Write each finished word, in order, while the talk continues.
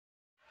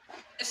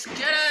Let's get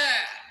it.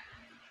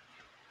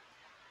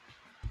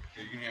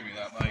 You can hand me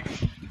that mic.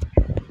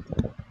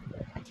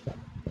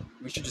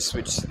 We should just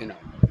switch,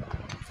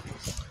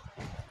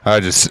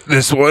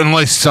 This one,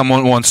 unless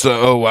someone wants to.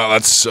 Oh wow,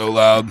 that's so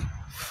loud.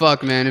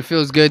 Fuck, man, it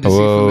feels good to see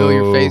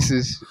familiar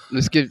faces.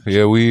 Let's get.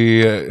 Yeah,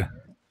 we. You're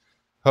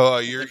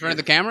in front of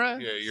the camera.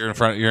 Yeah, you're in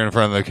front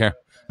of the camera.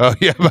 Oh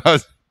yeah,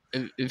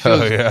 It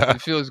feels.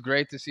 It feels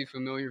great to see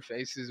familiar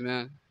faces,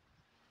 man.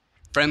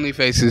 Friendly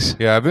faces.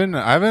 Yeah,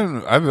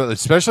 I've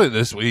especially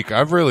this week.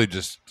 I've really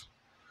just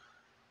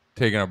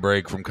taken a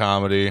break from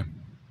comedy.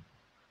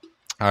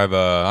 I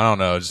don't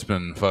know, it's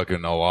been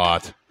fucking a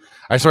lot.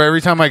 I swear every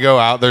time I go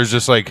out, there's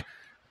just like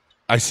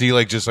I see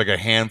like just like a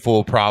handful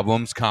of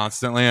problems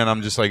constantly, and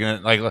I'm just like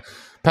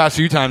past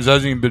few times it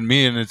hasn't even been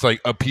me, and it's like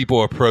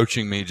people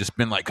approaching me, just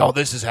been like, "Oh,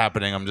 this is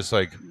happening." I'm just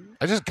like,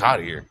 I just got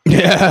here.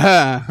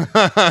 Yeah.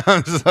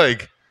 I'm just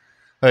like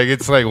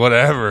it's like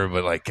whatever,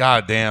 but like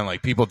goddamn,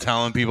 like people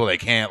telling people they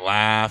can't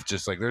laugh,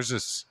 just like there's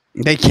just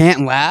They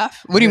can't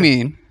laugh. What do you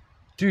mean,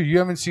 dude? You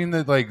haven't seen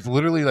that? Like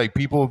literally, like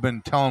people have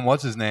been telling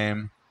what's his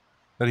name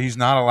that he's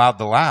not allowed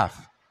to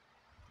laugh.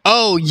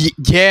 Oh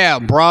yeah,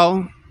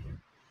 bro.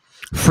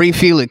 Free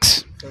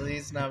Felix.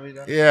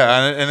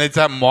 Yeah, and it's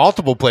at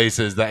multiple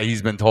places that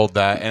he's been told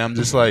that, and I'm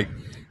just like,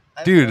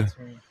 dude.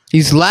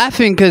 He's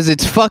laughing because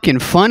it's fucking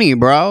funny,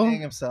 bro.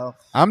 Himself.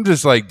 I'm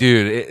just like,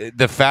 dude,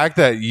 the fact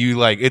that you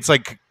like, it's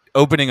like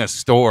opening a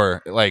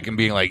store, like, and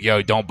being like,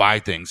 yo, don't buy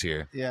things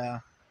here. Yeah.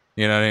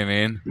 You know what I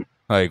mean?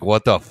 Like,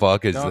 what the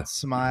fuck is Don't this?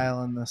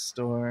 smile in the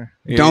store.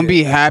 Yeah. Don't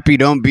be happy.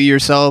 Don't be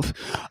yourself.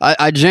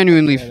 I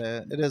genuinely.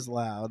 It is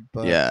loud,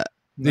 but Yeah.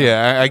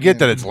 Yeah, I get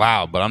that it's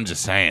loud, but I'm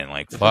just saying,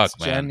 like, if fuck, it's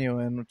man.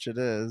 genuine, which it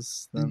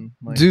is, then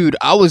like, Dude,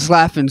 I was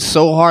laughing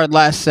so hard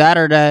last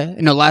Sunday,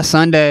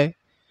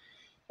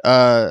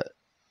 at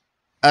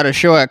a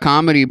show at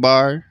Comedy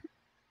Bar.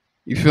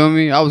 You feel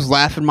me? I was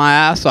laughing my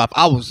ass off.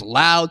 I was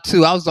loud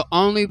too. I was the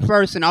only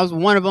person. I was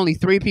one of only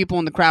 3 people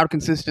in the crowd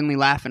consistently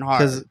laughing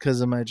hard.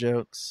 because of my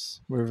jokes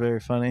were very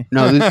funny.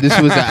 No, this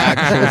was an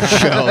actual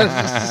show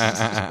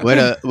with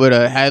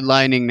a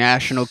headlining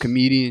national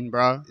comedian,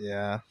 bro.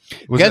 Yeah,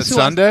 Was Guess it who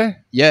Sunday?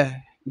 Yeah.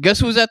 Guess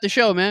who was at the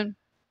show, man?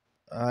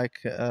 like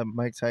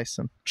Mike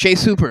Tyson.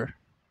 Chase Hooper.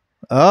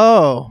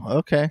 Oh,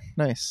 okay,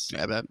 nice.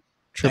 Yeah, man.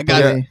 Triple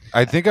That guy- A.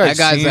 I think That I've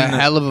guy's seen. a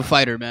hell of a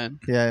fighter, man.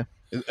 Yeah,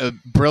 A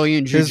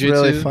brilliant he was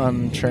jiu-jitsu. really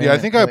fun. Training. Yeah, I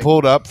think I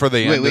pulled up for the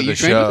end of the you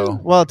trained with show.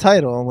 him? Well,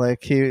 title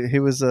like he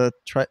was a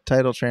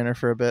title trainer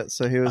for a bit,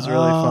 so he was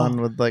really Oh.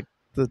 fun with like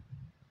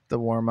the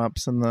warm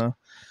ups and the.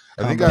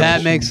 I think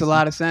That makes a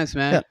lot of sense,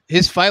 man. Yeah.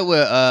 His fight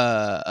with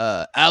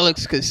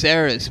Alex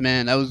Caceres,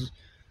 man, that was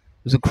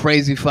a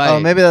crazy fight. Oh,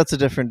 maybe that's a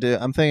different dude.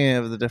 I'm thinking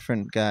of the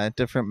different guy,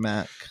 different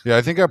Mac. Yeah,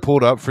 I think I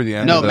pulled up for the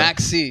end. No, of the,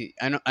 Max C.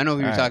 I know who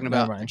you're Alright, talking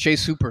never about. mind.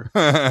 Chase Hooper.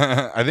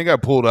 I think I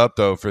pulled up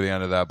though for the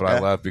end of that, but I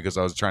Yeah. left because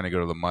I was trying to go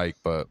to the mic,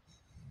 but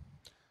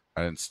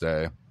I didn't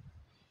stay.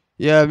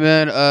 Yeah,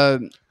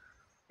 man.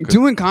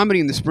 Doing comedy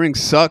in the spring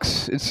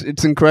sucks.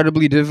 It's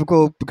incredibly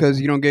difficult because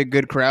you don't get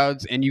good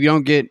crowds and you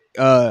don't get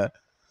the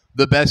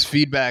best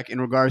feedback in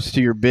regards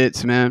to your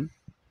bits, man.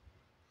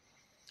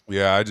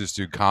 Yeah, I just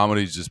do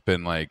comedy's just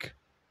been like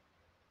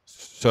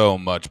so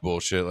much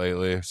bullshit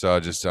lately. So I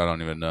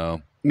don't even know.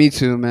 Me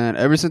too, man.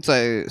 Ever since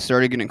I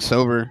started getting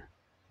sober,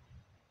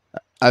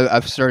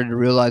 I've started to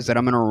realize that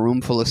I'm in a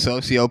room full of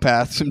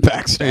sociopaths and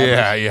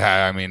backstabbers.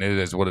 Yeah. I mean, it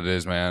is what it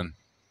is, man.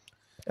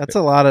 That's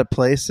a lot of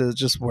places,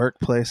 just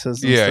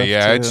workplaces. And Yeah, stuff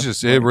yeah. too. It's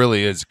just it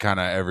really is kind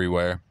of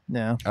everywhere.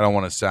 Yeah. I don't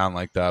want to sound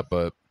like that,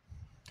 but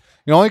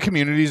the only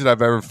communities that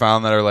I've ever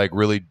found that are like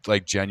really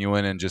like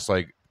genuine and just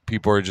like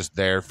people are just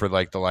there for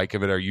like the like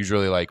of it are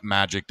usually like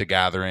Magic the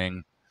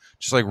Gathering,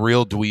 just like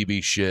real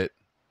dweeby shit.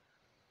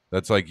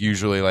 That's like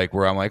usually like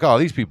where I'm like, oh,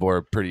 these people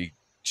are pretty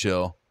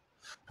chill.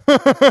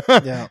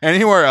 Yeah.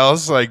 Anywhere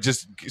else, like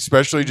just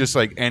especially just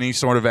like any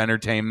sort of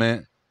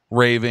entertainment,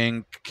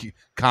 raving,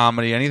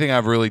 comedy, anything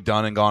I've really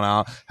done and gone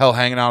out, hell,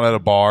 hanging out at a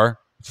bar.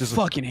 It's just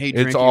Fucking hate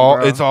it's drinking, all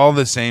bro. it's all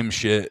the same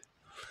shit.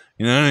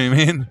 You know what I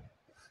mean?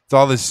 It's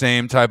all the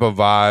same type of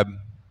vibe,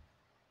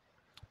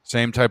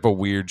 same type of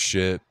weird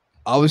shit.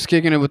 I was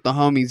kicking it with the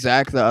homie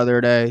Zach the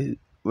other day.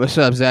 What's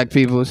up, Zach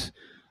Peoples?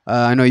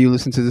 I know you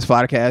listen to this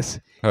podcast.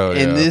 Oh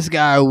And yeah. this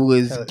guy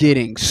was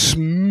getting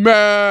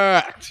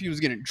smacked. He was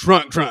getting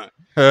drunk. He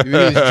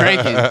was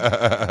drinking.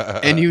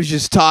 And he was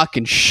just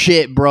talking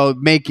shit, bro,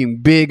 making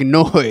big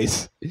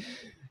noise.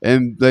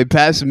 And like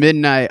past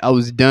midnight, I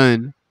was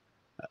done.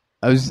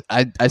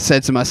 I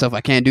said to myself,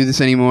 I can't do this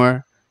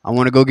anymore. I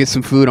want to go get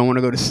some food. I want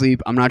to go to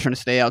sleep. I'm not trying to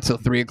stay out till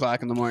 3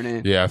 o'clock in the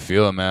morning. Yeah, I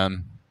feel it,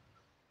 man.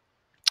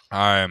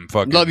 I'm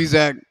fucking Love you,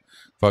 Zach.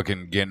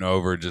 fucking getting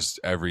over just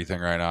everything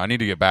right now. I need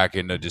to get back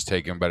into just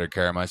taking better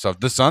care of myself.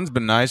 The sun's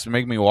been nice,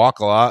 making me walk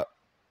a lot,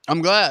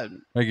 I'm glad.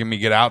 making me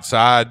get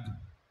outside.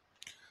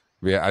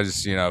 Yeah, I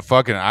just I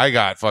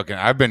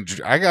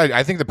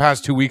think the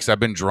past 2 weeks I've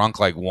been drunk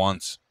like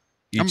once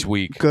each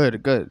week,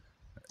 Good.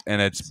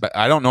 and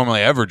I don't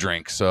normally ever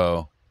drink,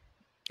 so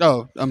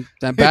Oh,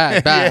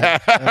 bad.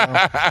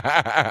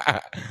 Yeah.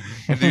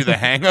 Dude, the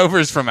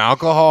hangovers from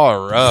alcohol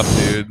are rough,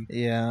 dude.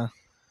 Yeah.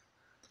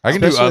 I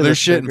can Especially do other the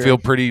shit and sugar. feel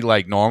pretty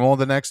like normal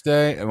the next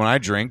day. And when I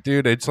drink,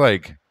 dude, it's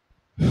like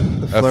The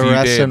few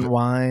fluorescent days-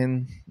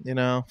 wine,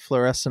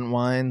 fluorescent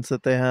wines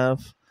that they have.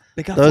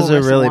 They got Those are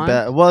fluorescent really wine?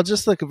 bad. Well,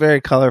 just like a very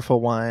colorful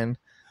wine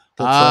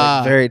that's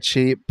like very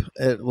cheap.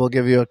 It will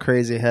give you a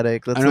crazy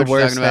headache. That's know the what you're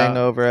worst talking about.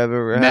 hangover I've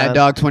ever Mad had.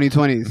 Dog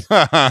 2020s.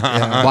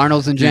 yeah.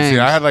 Barnolds and Dude, James. see,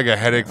 I had like a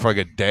headache for like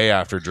a day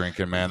after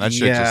drinking, man. That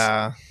shit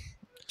just.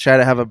 Try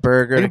to have a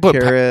burger You to can put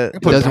cure pa- it. you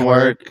It put doesn't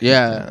powder- work.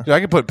 Yeah. Dude, I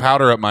can put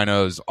powder up my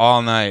nose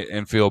all night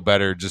and feel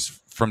better just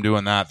from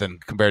doing that than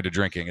compared to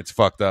drinking. It's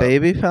fucked up.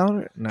 Baby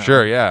powder? No.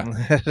 Sure, yeah.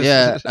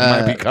 Yeah.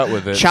 I might be cut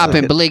with it.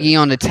 Chopping Bliggy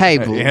on the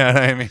table. You know what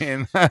I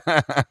mean?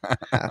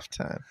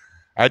 Halftime.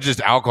 I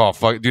just alcohol.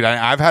 Fuck, dude.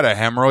 I've had a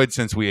hemorrhoid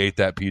since we ate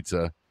that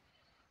pizza.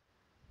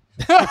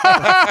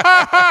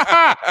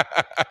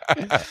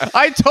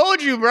 I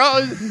told you, bro.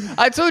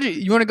 I told you.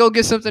 You want to go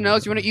get something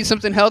else? You want to eat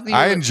something healthy?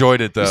 I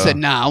enjoyed it though. You said,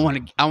 "Nah, I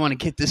want to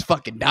get this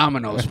fucking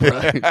Domino's, bro."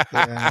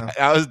 Yeah.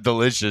 That was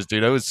delicious,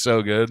 dude. It was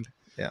so good.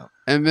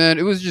 And man,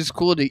 it was just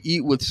cool to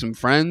eat with some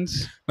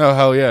friends No,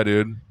 hell yeah,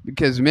 dude.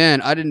 because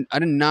man, I did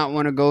not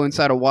want to go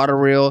inside a water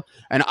reel.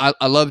 And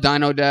I love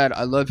Dino Dad.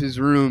 I love his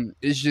room.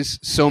 It's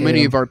just so many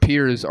Yeah. of our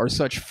peers are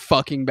such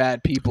fucking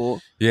bad people.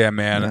 Yeah,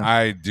 man.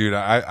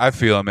 Yeah. I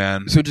feel it,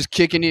 man. So just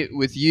kicking it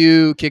with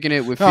you, kicking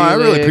it with No, I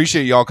really Felix.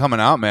 appreciate y'all coming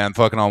out, man.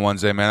 Fucking on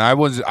Wednesday, man. I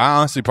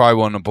honestly probably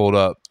wouldn't have pulled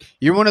up.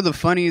 You're one of the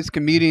funniest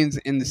comedians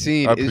in the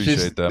scene. I It's appreciate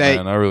just that,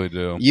 man. I really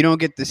do. You don't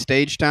get the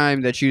stage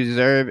time that you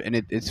deserve, and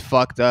it's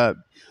fucked up.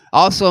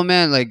 Also,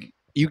 man, like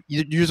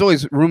there's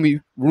always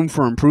room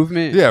for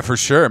improvement. Yeah, for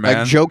sure, man.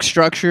 Like joke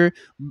structure,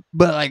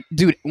 but like,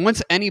 dude,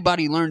 once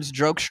anybody learns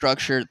joke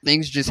structure,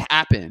 things just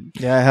happen.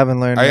 Yeah, I haven't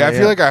learned I that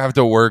feel yet. like I have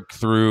to work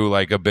through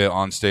like a bit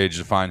on stage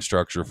to find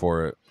structure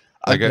for it.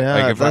 Like,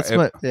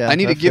 I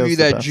need to give you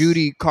that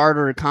Judy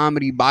Carter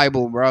comedy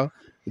Bible, bro.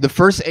 The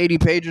first 80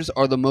 pages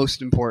are the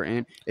most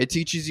important. It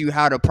teaches you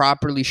how to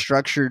properly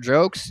structure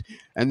jokes,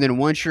 and then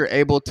once you're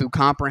able to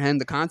comprehend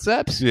the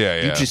concepts,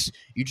 you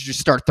just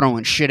start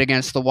throwing shit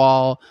against the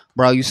wall,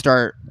 bro. You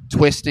start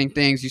twisting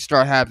things. You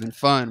start having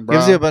fun, bro.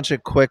 Gives you a bunch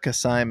of quick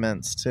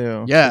assignments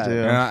too. Yeah. to do.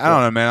 And I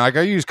don't know, man. Like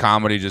I use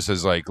comedy just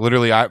as like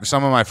literally.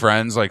 Some of my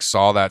friends like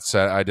saw that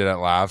set I did at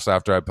Laughs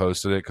after I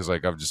posted it because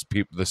like I've just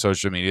the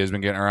social media has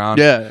been getting around.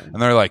 Yeah.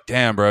 And they're like,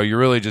 "Damn, bro, you're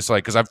really just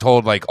like," because I've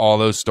told like all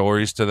those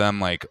stories to them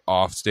like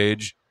off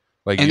stage,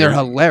 like And they're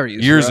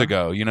hilarious. years bro.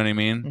 ago. You know what I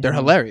mean? They're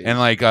hilarious. And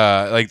like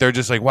they're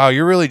just like, wow,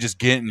 you're really just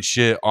getting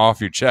shit off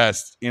your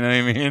chest. You know what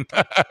I mean?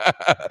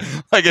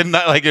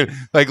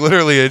 like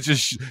literally, it's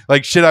just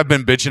like shit I've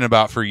been bitching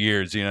about for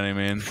years. You know what I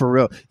mean? For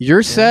real.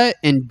 Your set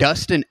and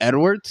Dustin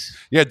Edwards,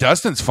 Yeah,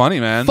 Dustin's funny,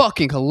 man.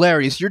 fucking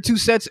hilarious. Your two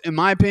sets, in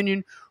my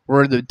opinion,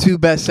 were the two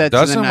best sets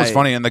Dustin of the night. was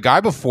funny, and the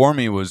guy before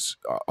me was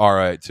all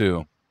right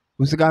too.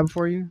 Who's the guy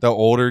before you? The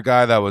older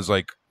guy that was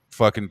like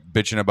fucking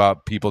bitching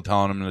about people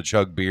telling him to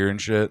chug beer and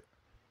shit.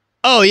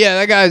 Oh yeah,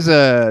 that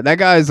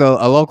guy's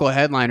a local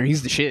headliner.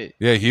 He's the shit.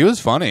 Yeah, he was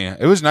funny.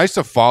 It was nice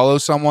to follow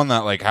someone that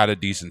like had a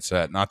decent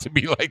set, not to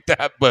be like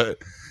that,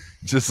 but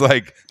just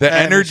like the I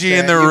energy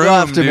in understand. the You room,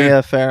 laughed at me dude.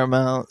 a fair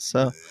amount,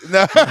 so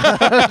No.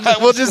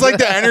 Well, just like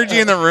the energy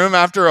in the room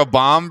after a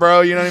bomb, bro.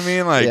 You know what I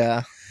mean? Like,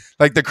 yeah.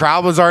 like the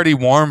crowd was already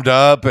warmed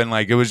up, and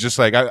like it was just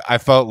like I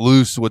felt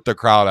loose with the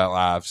crowd at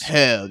Laughs.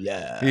 Hell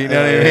yeah. You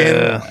know what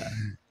I mean?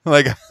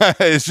 Like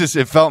it's just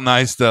it felt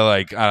nice to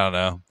like I don't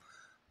know.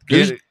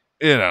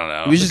 I don't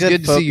know. It was just Good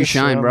good to see you focus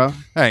shine, show. bro.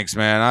 Thanks,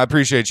 man. I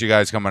appreciate you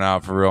guys coming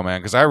out for real, man.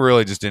 Because I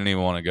really just didn't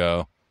even want to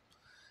go.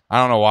 I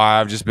don't know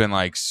why. I've just been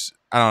like,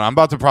 I don't know. I'm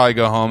about to probably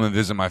go home and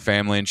visit my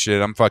family and shit.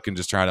 I'm fucking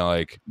just trying to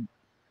like.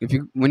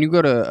 When you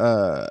go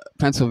to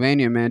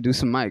Pennsylvania, man, do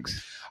some mics.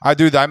 I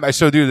do that.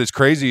 So, dude, that's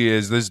crazy.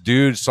 Is this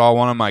dude saw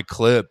one of my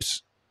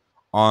clips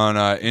on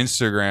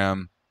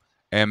Instagram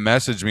and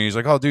messaged me. He's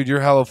like, "Oh, dude, you're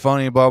hella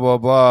funny, blah blah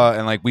blah."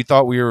 And like, we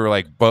thought we were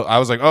like, but I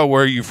was like, "Oh,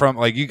 where are you from?"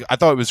 Like, I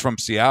thought it was from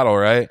Seattle,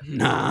 right?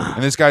 Nah.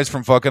 And this guy's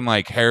from fucking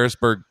like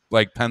Harrisburg,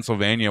 like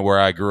Pennsylvania, where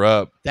I grew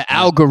up. The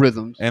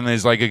algorithms. And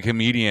is like a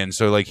comedian.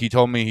 So like, he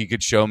told me he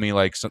could show me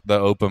like the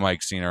open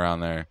mic scene around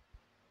there.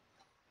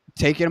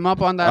 Taking him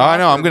up on that. Oh, I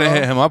know. offer, I'm gonna bro.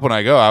 hit him up when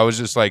I go. I was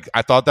just like,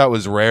 I thought that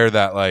was rare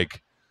that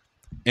like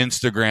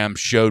Instagram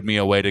showed me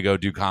a way to go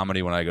do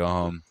comedy when I go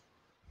home.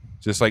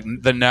 Just like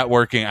the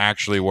networking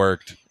actually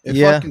worked. It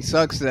Yeah. fucking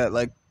sucks that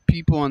like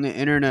people on the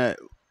internet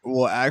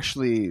will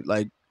actually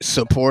like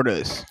support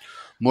us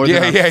more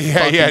than our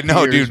fucking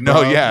No, peers, dude,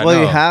 no, bro. yeah. Well,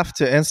 no. you have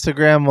to.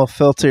 Instagram will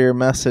filter your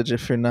message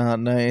if you're not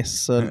nice,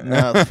 so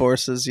now it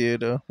forces you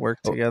to work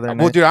together. Well,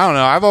 nice. dude, I don't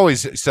know. I've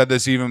always said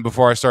this even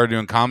before I started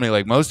doing comedy.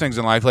 Like most things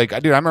in life, like,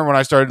 dude, I remember when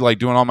I started like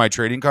doing all my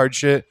trading card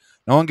shit,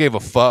 no one gave a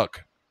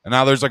fuck. And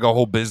now there's like a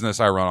whole business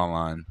I run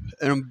online.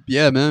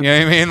 Yeah, man. You know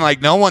what I mean?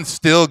 Like no one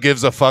still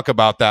gives a fuck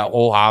about that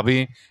whole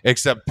hobby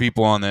except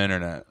people on the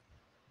internet.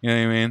 You know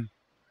what I mean?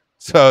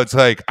 So it's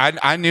like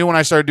I knew when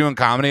I started doing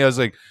comedy, I was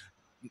like,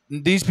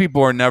 these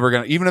people are never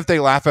gonna, even if they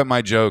laugh at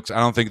my jokes, I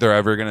don't think they're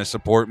ever gonna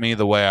support me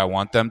the way I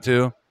want them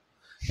to.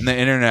 And the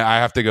internet, I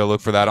have to go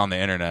look for that on the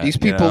internet. These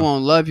people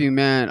won't love you,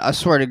 man. I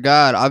swear to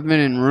God, I've been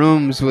in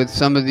rooms with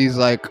some of these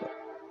like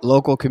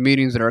local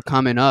comedians that are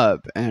coming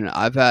up, and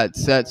I've had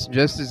sets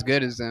just as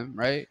good as them,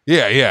 right?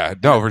 Yeah.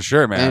 No, for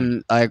sure, man.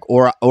 And like,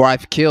 or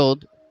I've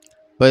killed,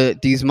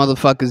 but these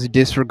motherfuckers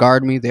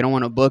disregard me. They don't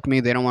want to book me.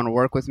 They don't want to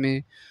work with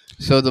me.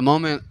 So the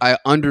moment I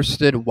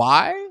understood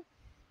why,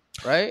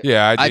 right?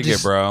 Yeah, I dig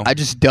it, bro. I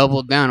just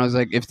doubled down. I was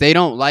like, if they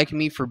don't like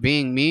me for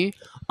being me,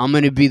 I'm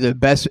gonna be the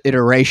best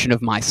iteration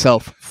of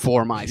myself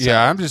for myself.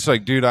 Yeah, I'm just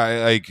like, dude,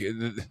 I like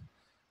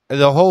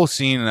the whole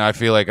scene. And I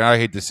feel like, I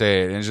hate to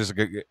say it, it's just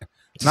like,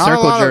 not a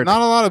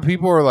lot of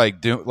people are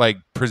like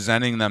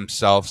presenting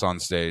themselves on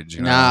stage.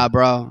 You know? Nah,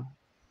 bro.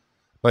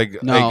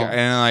 Like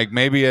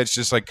maybe it's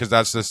just like because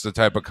that's just the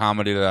type of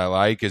comedy that I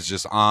like. Is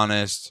just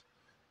honest,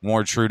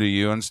 more true to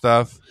you and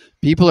stuff.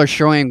 People are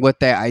showing what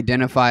they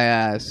identify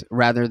as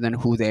rather than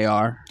who they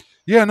are.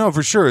 Yeah, no,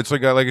 for sure. It's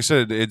like I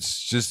said,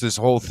 it's just this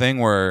whole thing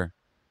where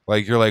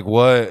like you're like,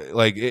 what?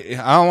 Like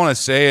I don't want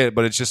to say it,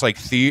 but it's just like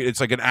it's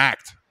like an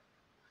act,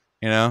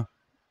 you know.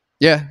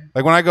 Yeah.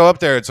 Like when I go up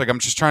there, it's like I'm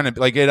just trying to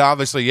like it.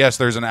 Obviously, yes,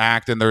 there's an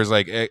act and there's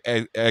like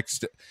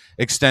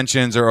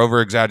extensions or over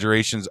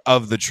exaggerations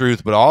of the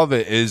truth, but all of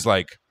it is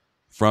like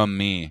from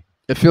me.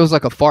 It feels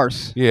like a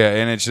farce. Yeah,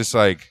 and it's just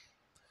like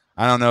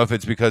I don't know if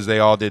it's because they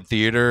all did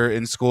theater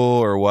in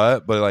school or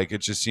what, but like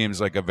it just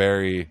seems like a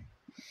very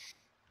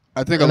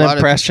I think an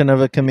impression of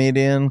a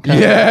comedian.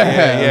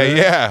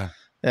 Yeah.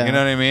 You know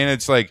what I mean?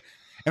 It's like.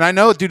 And I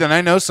know, dude, and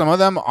I know some of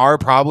them are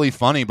probably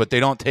funny, but they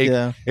don't take,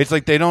 it's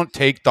like they don't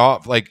take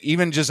thought, like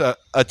even just a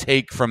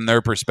take from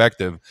their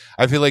perspective.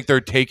 I feel like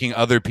they're taking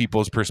other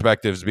people's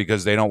perspectives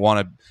because they don't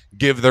want to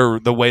give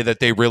the way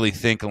that they really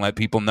think and let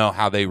people know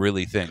how they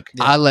really think.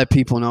 I let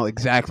people know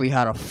exactly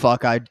how the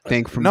fuck I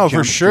think from No,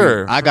 Jump for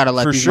sure. Street. I got to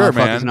let these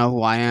motherfuckers know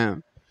who I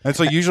am. It's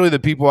like usually the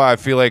people I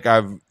feel like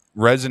I've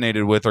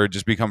resonated with or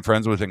just become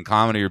friends with in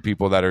comedy are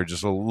people that are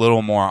just a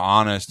little more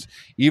honest,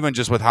 even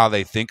just with how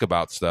they think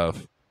about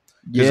stuff.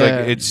 Because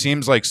like it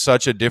seems like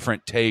such a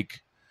different take.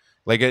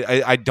 Like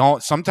I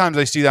don't. Sometimes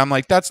I see that I'm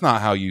like, that's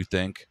not how you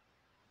think.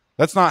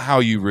 That's not how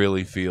you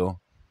really feel.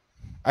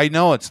 I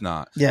know it's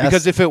not. Yeah.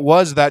 Because if it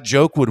was, that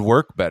joke would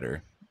work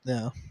better.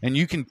 Yeah. And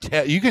you can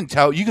tell. You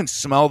can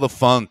smell the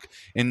funk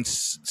and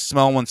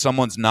smell when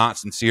someone's not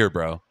sincere,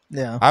 bro.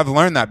 Yeah. I've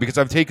learned that because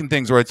I've taken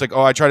things where it's like,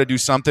 oh, I try to do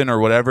something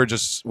or whatever,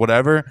 just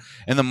whatever.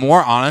 And the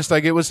more honest I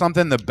get with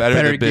something, the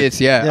better it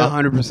gets. Yeah,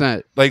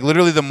 100%. Like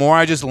literally the more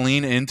I just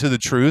lean into the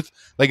truth.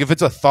 Like if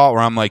it's a thought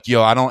where I'm like,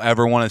 yo, I don't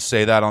ever want to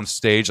say that on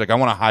stage. Like I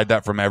want to hide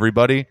that from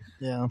everybody.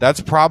 Yeah. That's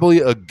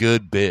probably a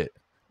good bit.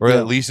 Or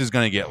at least is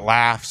going to get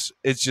laughs.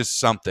 It's just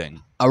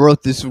something. I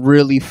wrote this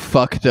really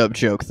fucked up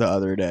joke the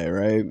other day,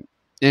 right?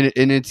 And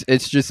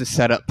it's just a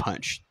setup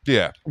punch.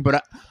 Yeah.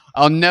 But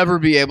I'll never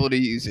be able to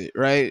use it,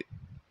 right?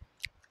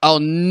 I'll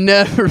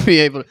never be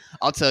able to.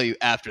 I'll tell you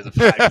after the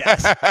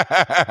podcast.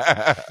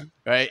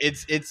 Right?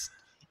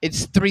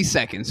 It's 3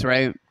 seconds,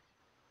 right?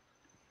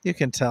 You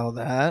can tell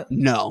that.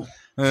 No.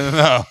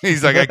 No.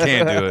 He's like, I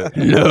can't do it.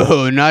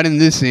 No, not in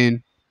this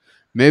scene.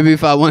 Maybe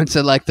if I went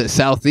to like the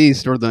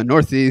southeast or the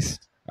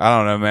northeast. I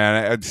don't know,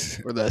 man.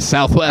 Or the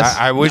southwest.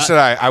 I wish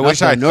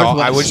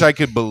I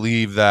could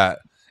believe that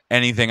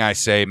anything I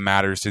say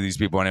matters to these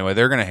people anyway.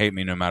 They're gonna hate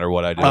me no matter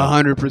what I do.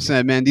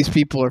 100%, man. These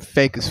people are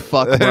fake as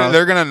fuck, bro.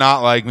 They're gonna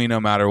not like me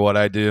no matter what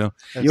I do.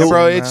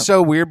 Bro, it's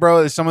so weird,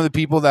 bro. Some of the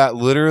people that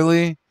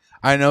literally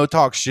I know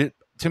talk shit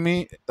to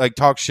me, like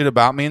talk shit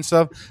about me and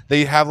stuff.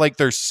 They have like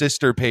their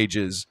sister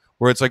pages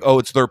where it's like, oh,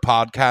 it's their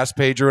podcast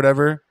page or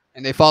whatever.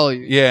 And they follow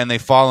you. Yeah, and they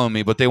follow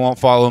me, but they won't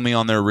follow me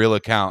on their real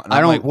account. And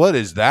I'm like, what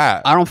is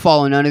that? I don't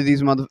follow none of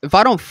these If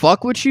I don't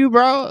fuck with you,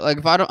 bro, like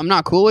if I'm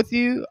not cool with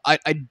you, I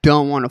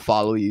don't want to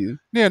follow you.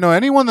 Yeah, no,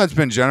 anyone that's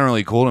been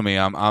generally cool to me,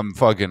 I'm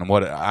fucking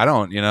I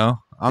don't,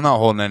 I'm not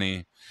holding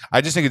any. I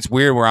just think it's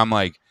weird where I'm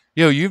like,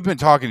 yo, you've been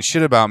talking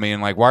shit about me,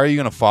 and like, why are you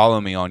gonna follow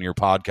me on your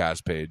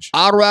podcast page?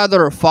 I'd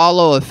rather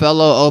follow a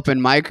fellow open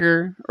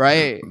micer,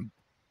 right,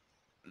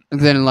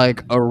 than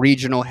like a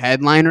regional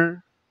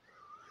headliner.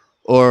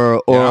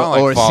 Or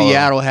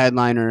Seattle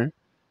headliner,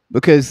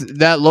 because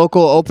that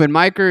local open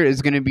micer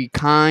is going to be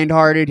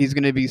kind-hearted. He's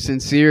going to be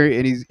sincere,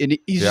 and he's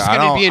just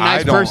going to be a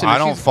nice person. I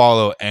don't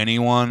follow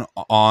anyone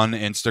on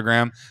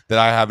Instagram that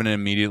I haven't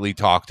immediately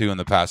talked to in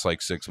the past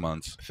like 6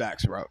 months.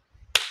 Facts, bro.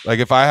 Like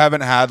if I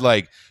haven't had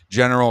like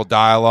general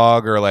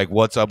dialogue or like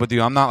what's up with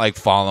you, I'm not like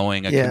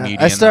following a comedian.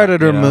 I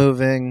started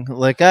removing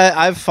like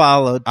I've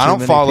followed. I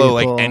don't follow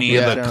people. like any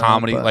of the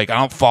comedy. Like I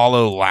don't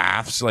follow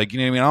laughs. Like you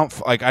know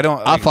what I mean.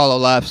 I follow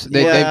laughs.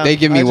 They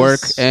give me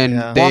work and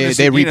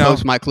they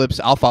repost my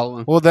clips. I'll follow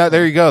them. Well,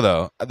 there you go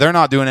though. They're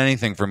not doing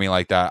anything for me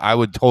like that. I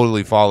would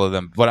totally follow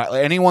them. But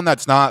anyone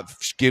that's not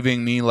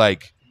giving me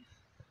like,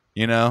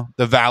 the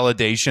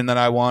validation that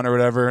I want or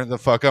whatever the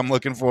fuck I'm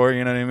looking for.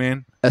 You know what I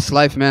mean? That's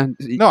life, man.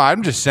 No,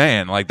 I'm just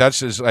saying, like, that's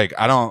just like,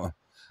 I don't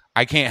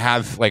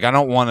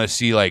want to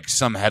see like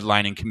some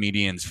headlining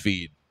comedian's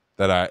feed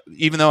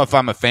even though if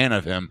I'm a fan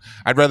of him,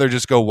 I'd rather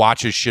just go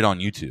watch his shit on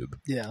YouTube.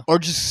 Yeah. Or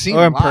just see him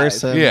in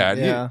person.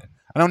 Yeah.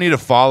 I don't need to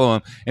follow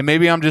him. And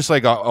maybe I'm just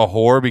like a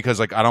whore because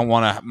like I don't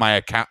want to my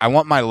account. I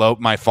want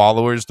my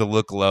followers to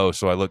look low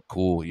so I look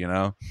cool. You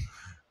know.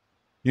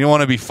 You don't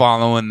want to be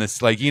following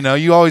this, like, you know,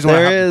 you always want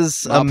to There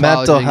is a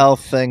mental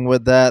health thing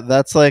with that.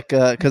 That's like,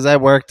 because I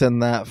worked in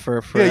that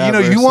for forever. Yeah, you know,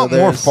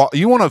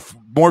 you want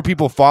more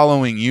people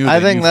following you.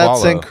 I think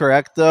that's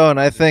incorrect, though, and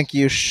I think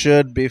you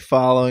should be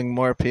following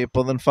more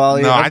people than follow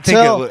you. No, I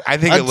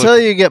think until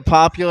you get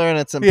popular and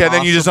it's impossible. Yeah,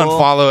 then you just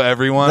unfollow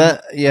everyone.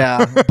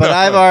 Yeah, but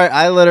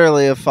I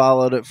literally have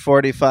followed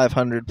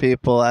 4,500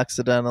 people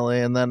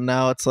accidentally, and then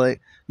now it's like,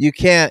 you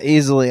can't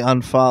easily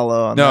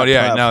unfollow on that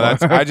platform.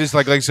 That's I just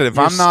like I said,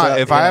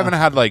 if I haven't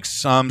had like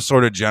some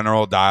sort of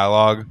general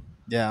dialogue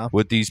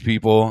with these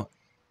people,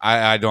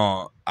 I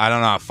don't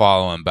not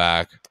following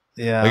back.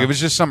 Yeah. Like if it's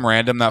just some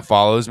random that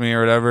follows me or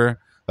whatever.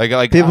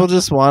 Like people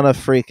just want to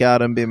freak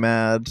out and be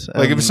mad.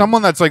 Like if it's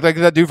someone that's like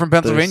that dude from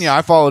Pennsylvania,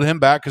 I followed him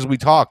back because we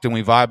talked and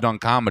we vibed on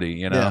comedy,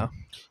 you know.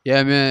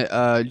 Yeah,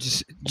 man,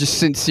 just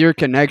sincere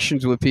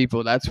connections with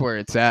people, that's where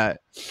it's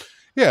at.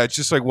 Yeah, it's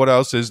just like, what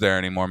else is there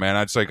anymore, man?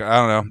 It's like, I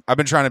don't know. I've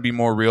been trying to be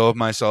more real with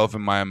myself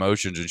and my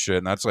emotions and shit.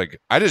 And that's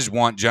like, I just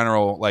want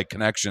general like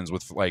connections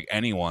with like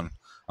anyone.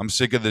 I'm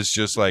sick of this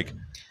just like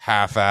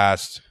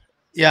half-assed.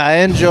 Yeah, I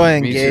enjoy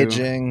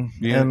engaging.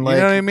 You know what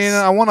I mean?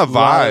 I want a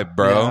vibe,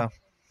 bro. Yeah.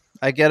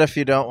 I get if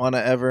you don't want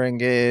to ever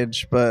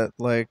engage, but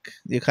like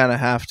you kind of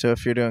have to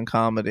if you're doing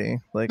comedy.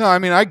 Like, no, I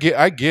mean, I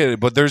get it,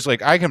 but there's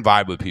like, I can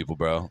vibe with people,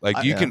 bro.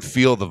 Like you can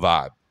feel the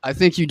vibe. I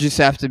think you just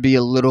have to be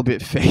a little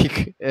bit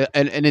fake,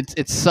 and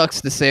it sucks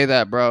to say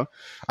that, bro.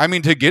 I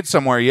mean, to get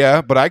somewhere,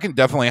 yeah, but I can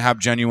definitely have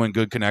genuine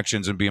good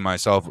connections and be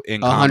myself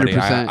in comedy.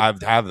 100%. I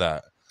have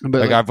that.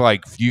 But like I've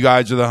like, you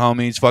guys are the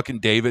homies. Fucking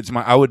David's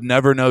I would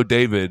never know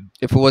David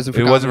if it wasn't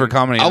for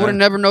comedy. I would have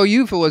never know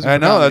you if it wasn't. I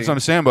for know comedy. That's what I'm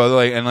saying, but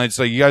like, and it's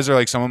like you guys are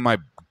like some of my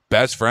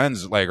best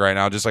friends. Like right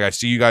now, just like I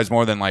see you guys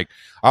more than like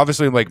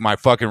obviously like my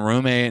fucking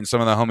roommate and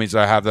some of the homies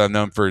that I have that I've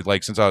known for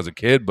like since I was a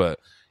kid. But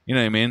you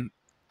know what I mean?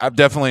 I've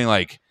definitely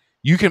like.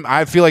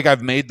 I feel like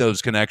I've made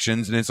those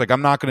connections, and it's like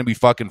I'm not going to be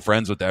fucking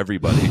friends with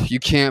everybody. You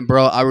can't,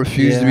 bro. I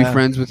refuse to be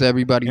friends with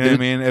everybody. You know what I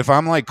mean? If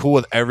I'm like cool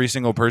with every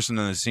single person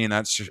in the scene,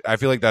 I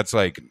feel like that's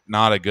like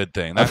not a good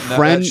thing.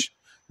 That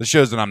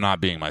shows that I'm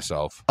not being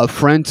myself. A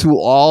friend to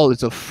all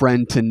is a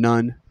friend to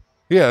none.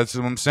 Yeah, that's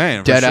what I'm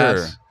saying. Dead for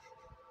ass.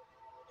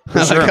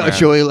 Sure. I like how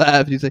Joey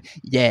laughed. He's like,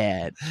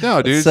 "Yeah."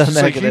 No, dude. It's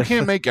like you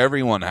can't make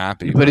everyone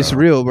happy. But it's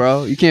real,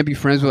 bro. You can't be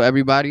friends with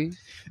everybody.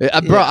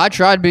 Bro, I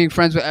tried being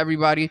friends with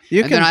everybody,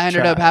 then I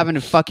ended up having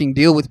to fucking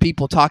deal with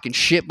people talking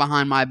shit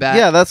behind my back.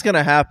 Yeah, that's going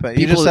to happen.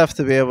 You just have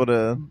to be able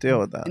to deal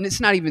with that. And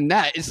it's not even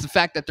that. It's the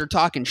fact that they're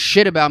talking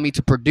shit about me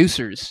to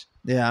producers.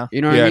 Yeah.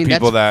 You know what I mean?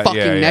 People that's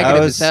fucking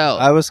negative as hell.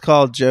 I was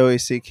called Joey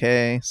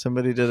CK.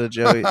 Somebody did a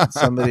Joey.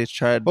 Somebody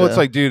tried to it's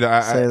like, dude,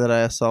 say that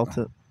I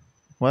assaulted.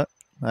 What?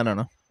 I don't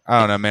know. I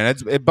don't know, man.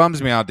 It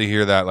bums me out to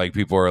hear that like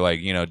people are like,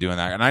 you know, doing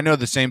that. And I know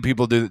the same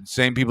people do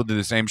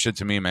the same shit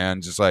to me,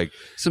 man. Just like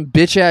some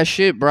bitch ass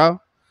shit, bro.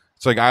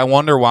 It's like I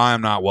wonder why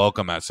I'm not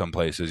welcome at some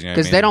places. You know,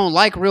 because they don't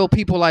like real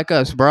people like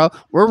us, bro.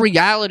 We're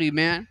reality,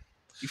 man.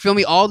 You feel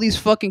me? All these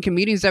fucking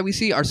comedians that we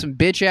see are some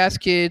bitch ass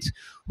kids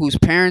whose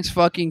parents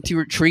fucking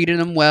treated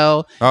them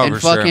well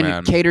and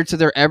fucking catered to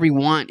their every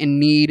want and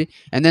need.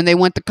 And then they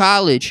went to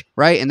college,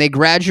 right? And they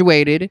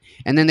graduated.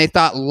 And then they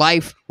thought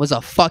life was a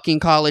fucking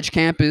college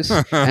campus.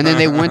 And then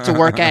they went to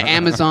work at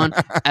Amazon,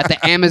 at the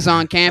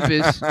Amazon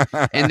campus.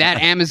 And that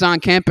Amazon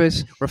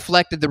campus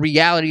reflected the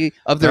reality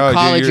of their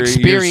college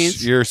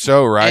experience. You're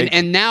so right.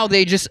 And now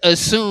they just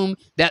assume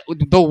that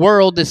the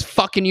world is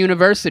fucking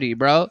university,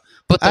 bro.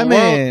 But a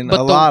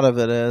lot of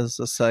it is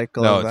a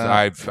cycle. No,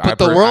 but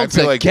the world's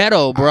a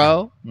ghetto,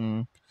 bro.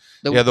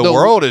 The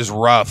world is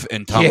rough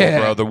and tumble,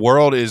 bro. The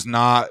world is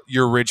not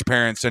your rich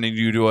parents sending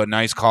you to a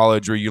nice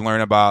college where you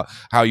learn about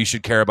how you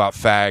should care about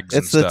fags.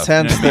 It's the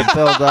tents that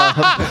build up.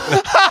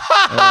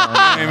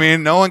 I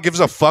mean, no one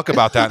gives a fuck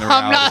about that in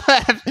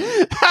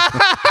reality.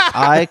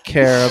 I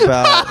care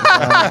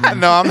about.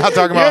 No, I'm not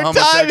talking about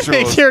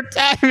homosexuals. You're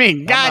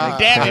timing. God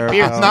damn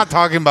it, I'm not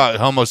talking about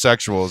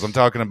homosexuals. I'm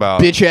talking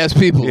about bitch ass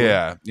people.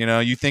 Yeah, you know,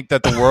 you think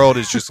that the world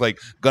is just like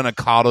gonna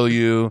coddle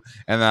you,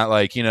 and that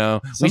like you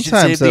know we should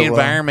save the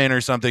environment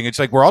or something. It's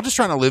like we're all just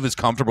trying to live as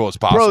comfortable as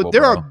possible. Bro,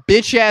 there are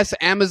bitch ass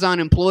Amazon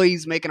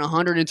employees making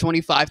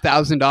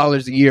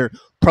 $125,000 a year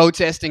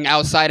protesting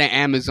outside of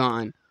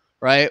Amazon,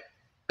 right?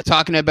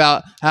 Talking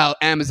about how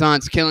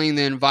Amazon's killing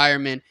the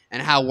environment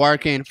and how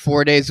working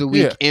 4 days a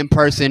week in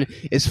person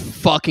is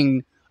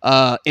fucking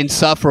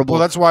insufferable. Well,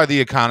 that's why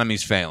the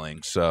economy's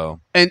failing.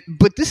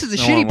 But this is the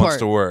shitty part. Wants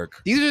to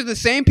work. These are the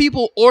same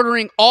people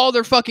ordering all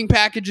their fucking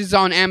packages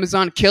on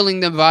Amazon,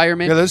 killing the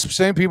environment. Yeah, those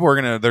same people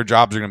their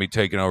jobs are gonna be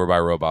taken over by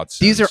robots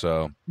soon,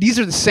 these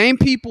are the same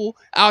people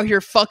out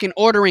here fucking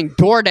ordering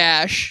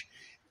DoorDash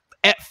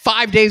at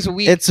 5 days a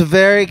week. It's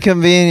very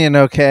convenient,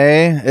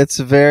 okay? It's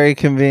very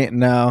convenient.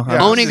 No.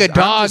 Owning a dog.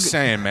 I'm just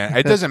saying, man.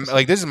 It doesn't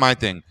like this is my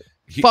thing.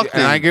 Fuck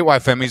and them. I get why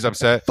Femi's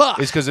upset. Fuck.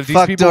 It's because if these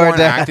Fuck people weren't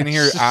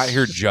DoorDash. out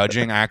here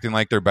judging, acting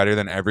like they're better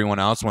than everyone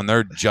else when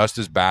they're just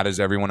as bad as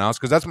everyone else.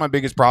 Because that's my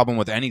biggest problem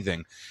with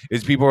anything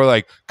is people are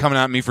like coming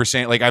at me for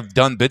saying, like, I've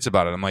done bits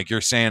about it. I'm like,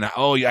 you're saying,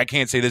 oh, I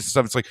can't say this and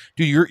stuff. It's like,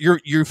 dude,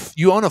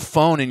 you own a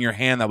phone in your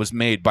hand that was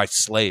made by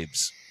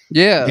slaves.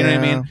 Yeah. You know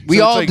what I mean? We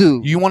So it's all like,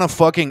 do. You want to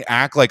fucking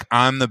act like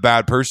I'm the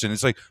bad person.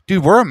 It's like,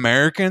 dude, we're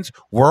Americans.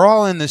 We're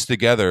all in this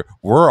together.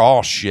 We're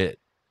all shit.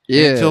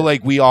 Yeah. Until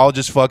like we all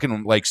just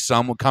fucking like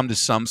some will come to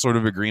some sort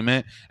of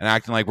agreement and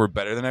acting like we're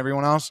better than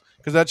everyone else,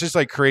 because that just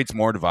like creates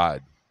more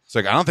divide. It's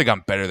like, I don't think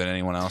I'm better than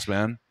anyone else,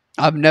 man.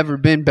 I've never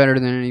been better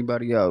than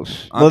anybody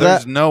else. Well,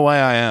 There's no way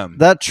I am.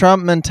 That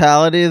Trump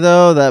mentality,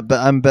 though, that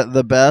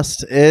the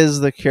best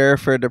is the cure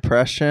for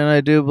depression,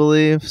 I do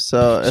believe.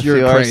 So if You're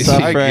you are crazy.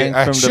 suffering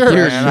from Sure,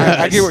 depression, man.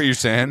 I get what you're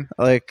saying.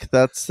 like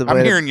that's the way.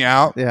 I'm hearing you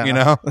out. Yeah. You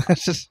know,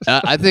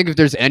 I think if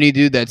there's any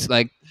dude that's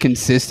like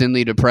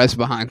consistently depressed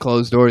behind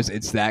closed doors,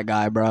 it's that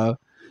guy, bro.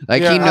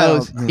 Like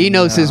Yeah, he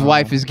knows his no.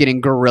 wife is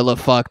getting gorilla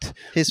fucked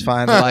He's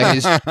fine.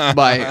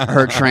 by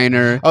her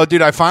trainer. oh,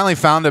 dude, I finally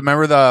found it.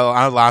 Remember the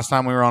last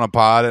time we were on a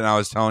pod and I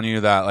was telling you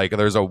that like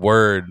there's a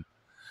word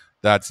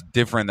that's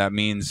different that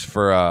means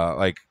for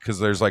like because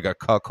there's like a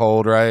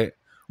cuckold, right?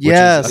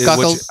 Yes.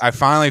 Which I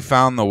finally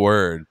found the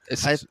word.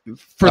 It's I-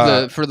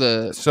 for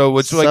the So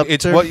it's like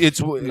it's what it's.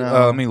 No.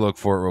 Let me look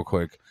for it real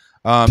quick.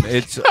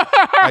 It's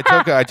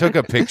I took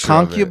a picture.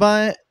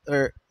 Concubine,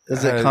 or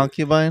is it Uh,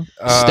 concubine?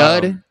 Of it.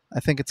 stud. I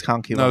think it's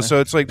concubine. No,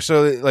 so it's like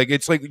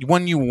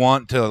when you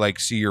want to like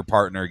see your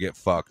partner get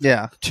fucked.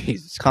 yeah,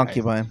 Jesus Christ.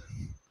 concubine.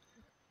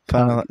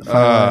 Final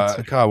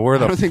answer. God, where I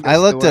the don't think I that's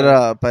the looked it word.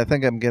 up. I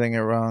think I'm getting it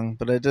wrong,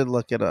 but I did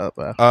look it up.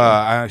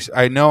 After.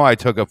 I know I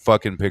took a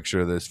fucking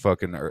picture of this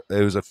fucking.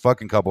 It was a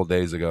fucking couple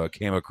days ago. It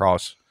came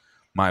across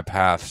my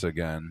paths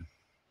again.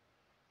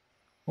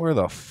 Where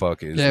the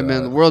fuck is Yeah, that?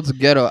 man, the world's a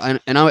ghetto, and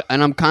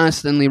I'm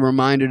constantly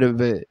reminded of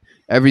it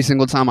every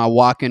single time I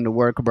walk into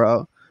work,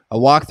 bro. I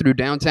walk through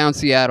downtown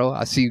Seattle.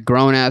 I see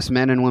grown ass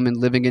men and women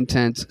living in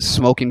tents,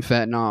 smoking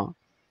fentanyl.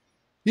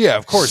 Yeah,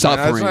 of course. Man.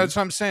 Suffering. That's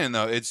what I'm saying,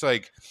 though. It's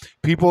like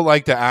people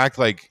like to act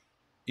like,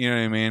 you know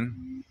what I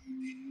mean?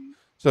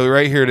 So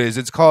right here it is.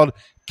 It's called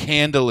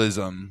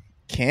candleism.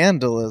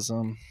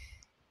 Candleism.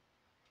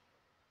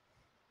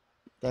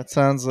 That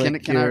sounds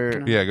like Can I- you're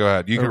can I- Yeah, go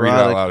ahead. You can read it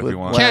out loud if you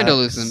want. Wax.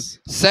 Candleism,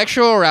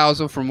 sexual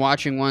arousal from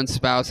watching one's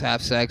spouse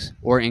have sex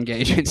or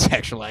engage in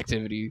sexual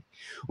activity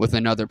with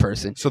another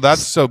person.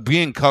 So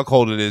being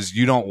cuckolded is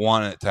you don't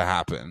want it to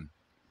happen.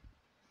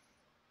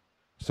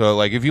 So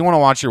like if you want to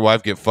watch your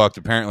wife get fucked,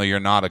 apparently you're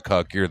not a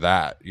cuck. You're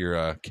that. You're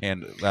a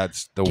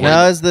That's the word.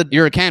 Now,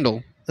 You're a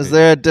candle. is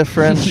there a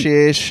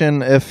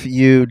differentiation if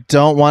you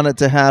don't want it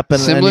to happen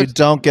Similar- and you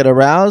don't get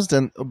aroused,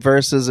 and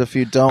versus if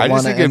you don't I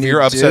want just it think and if you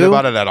you're upset do?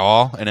 about it at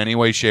all in any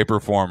way, shape, or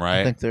form, I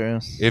right? think there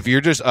is. If you're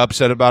just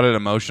upset about it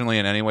emotionally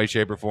in any way,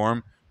 shape, or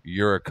form,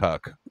 you're a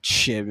cuck.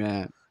 Shit,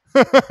 man.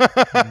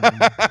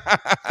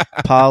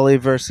 Poly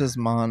versus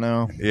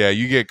mono. Yeah,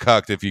 you get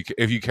cucked if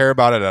you care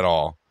about it at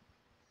all.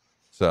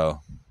 So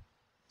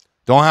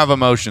don't have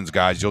emotions,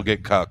 guys. You'll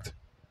get cucked.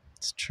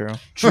 It's true.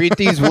 Treat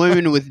these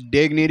women with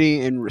dignity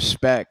and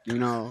respect. You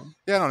know,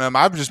 Yeah, I don't know.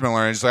 I've just been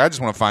learning. Just like I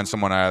just want to find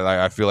someone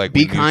I feel like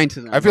be we kind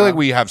to them. I feel like bro.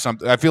 we have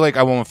something. I feel like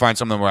I want to find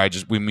something where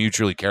we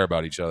mutually care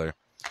about each other.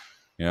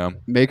 You know?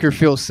 Make her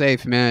feel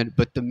safe, man.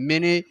 But the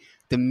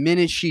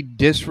minute she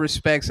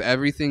disrespects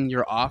everything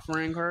you're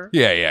offering her,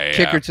 Yeah.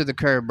 kick her to the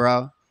curb,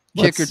 bro.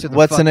 Kick her to the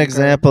What's an fucking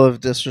example of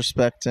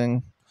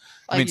disrespecting?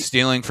 I mean, Like,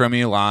 stealing from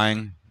you,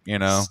 lying. You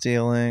know?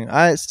 Stealing.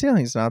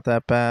 Stealing's not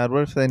that bad.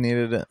 What if they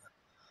needed it?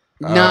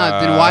 Nah,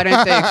 then why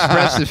didn't they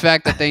express the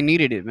fact that they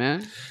needed it,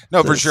 man? No,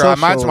 It's for a sure.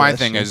 That's social my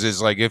thing. issue. Is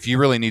like if you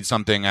really need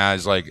something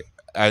as like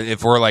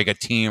if we're like a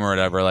team or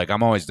whatever, like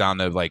I'm always down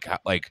to like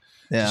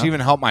Yeah. just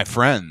even help my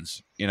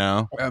friends. You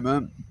know? Yeah,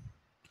 man.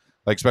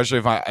 Like especially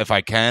if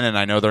I can and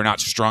I know they're not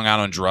strung out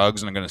on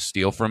drugs and they're gonna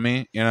steal from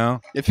me, you know?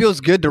 It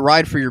feels good to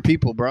ride for your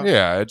people, bro.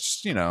 Yeah,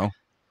 it's you know.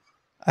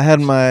 I had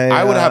my.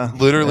 I would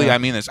have literally yeah. I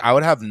mean this, I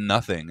would have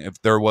nothing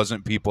if there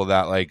wasn't people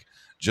that like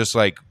just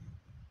like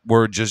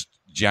were just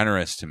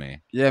generous to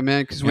me. Yeah,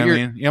 man. Because You when know what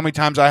you're I mean? You know how many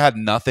times I had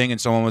nothing and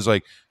someone was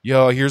like,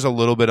 "Yo, here's a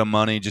little bit of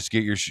money, just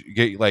get your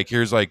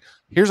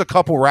here's a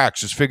couple racks,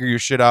 just figure your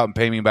shit out and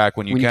pay me back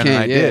when you can." And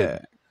I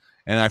did.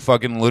 And I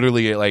fucking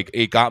literally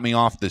it got me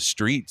off the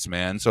streets,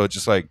 man. So it's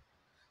just like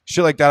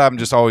shit like that I'm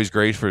just always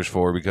gracious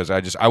for because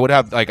I would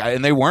have like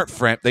and they weren't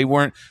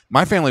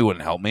my family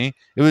wouldn't help me.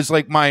 It was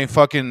like my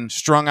fucking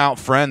strung out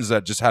friends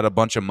that just had a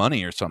bunch of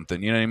money or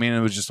something. You know what I mean? It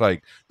was just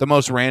like the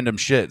most random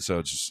shit. So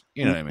it's just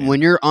you know what I mean?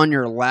 When you're on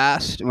your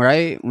last,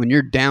 right? When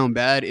you're down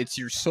bad, it's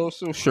your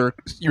social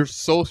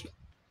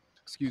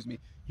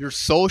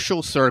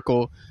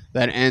circle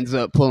that ends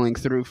up pulling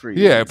through for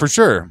you. Yeah, for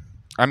sure.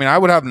 I mean, I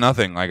would have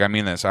nothing. Like, I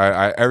mean this.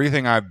 I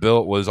everything I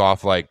built was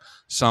off like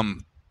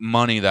some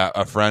money that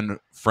a friend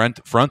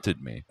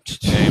fronted me.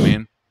 You know what I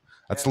mean?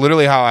 That's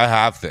literally how I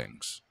have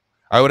things.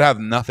 I would have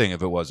nothing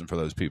if it wasn't for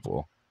those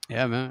people.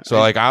 Yeah, man. So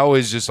like I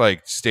always just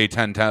like stay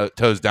 10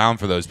 toes down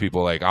for those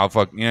people. Like I'll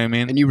fuck, you know what I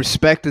mean? And you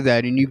respected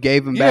that, and you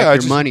gave them back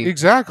their money.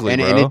 Exactly,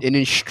 and, bro. And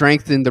it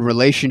strengthened the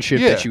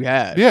relationship that you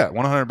had. Yeah,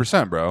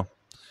 100%, bro.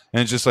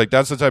 And it's just like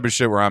that's the type of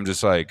shit where I'm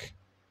just like,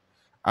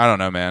 I don't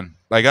know, man.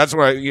 Like that's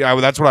what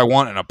that's what I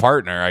want in a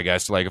partner, I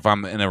guess. Like if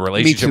I'm in a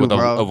relationship with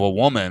a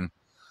woman,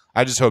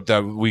 I just hope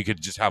that we could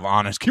just have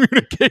honest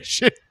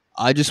communication.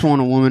 I just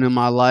want a woman in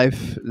my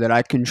life that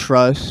I can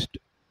trust,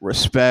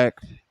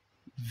 respect,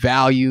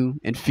 value,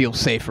 and feel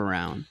safe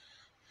around.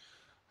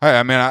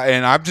 I mean,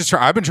 I've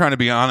been trying to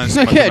be honest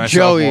with yeah, myself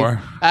Joey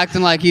more.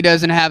 Acting like he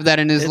doesn't have that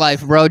in his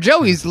life, bro.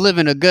 Joey's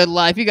living a good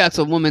life. He got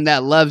some woman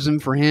that loves him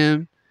for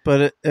him.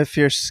 But if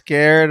you're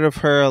scared of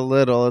her a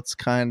little, it's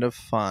kind of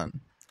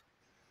fun.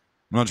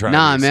 I'm not trying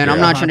nah, to be man, scared.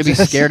 I'm not trying to be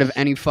scared of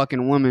any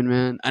fucking woman,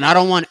 man. And I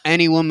don't want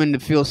any woman to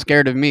feel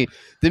scared of me.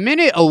 The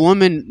minute a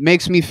woman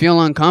makes me feel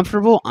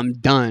uncomfortable, I'm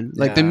done.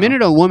 Like the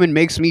minute a woman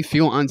makes me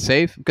feel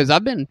unsafe, because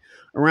I've been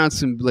around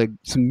some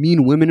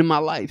mean women in my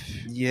life.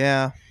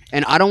 Yeah.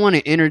 And I don't want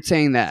to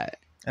entertain that.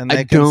 And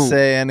they can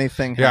say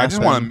anything. Yeah, I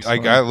just want to,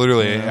 like, I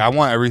literally, I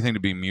want everything to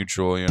be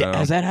mutual, you know?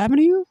 Has that happened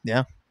to you?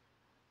 Yeah.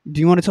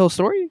 Do you want to tell a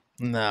story?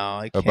 No,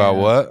 I can't. About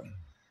what?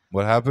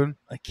 What happened?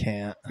 I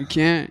can't. You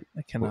can't.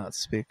 I cannot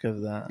speak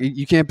of that.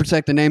 You can't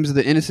protect the names of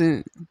the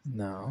innocent?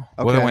 No.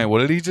 Okay. Wait, what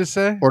did he just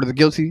say? Or the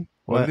guilty?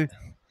 What did he?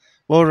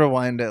 We'll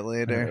rewind it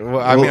later. Well,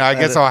 I mean, I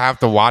guess I'll have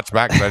to watch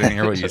back because I didn't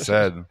hear what you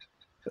said.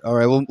 All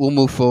right, we'll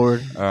move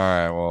forward. All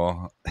right,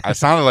 well, I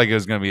sounded like it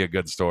was going to be a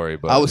good story,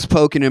 but I was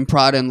poking and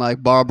prodding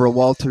like Barbara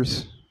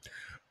Walters.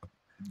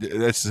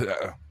 That's.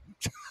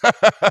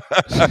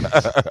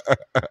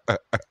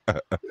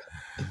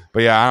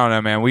 But yeah, I don't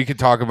know, man. We could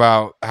talk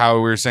about how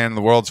we were saying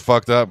the world's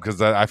fucked up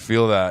because I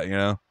feel that, you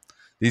know,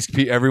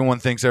 everyone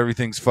thinks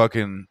everything's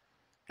fucking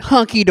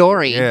hunky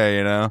dory. Yeah,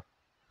 you know.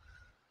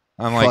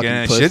 I'm like,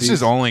 and shit's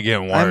just only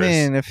getting worse. I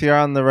mean, if you're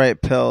on the right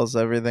pills,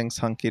 everything's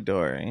hunky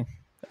dory.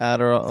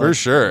 Adderall, for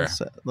sure.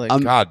 Like,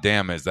 God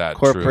damn, is that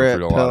corporate true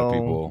for a lot of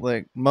people?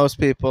 Like most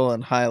people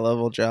in high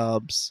level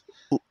jobs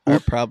are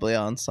probably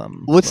on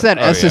some. What's that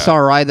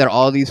SSRI that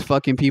all these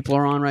fucking people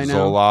are on right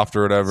now? Zoloft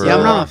or whatever.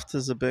 Zoloft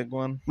is a big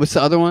one. What's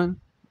the other one?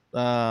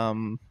 I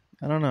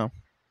don't know.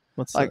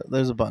 What's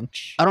there's a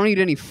bunch. I don't need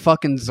any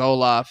fucking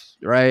Zoloft,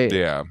 right?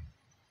 Yeah.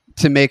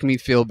 To make me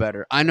feel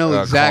better. I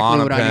know exactly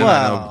what I need.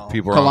 Wow.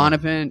 People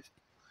Klonopin.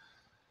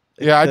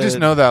 Yeah, I just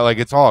know that like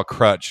it's all a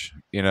crutch,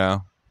 you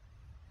know?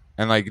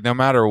 And like no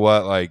matter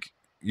what, like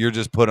you're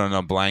just putting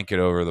a blanket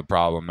over the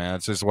problem, man.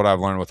 It's just what I've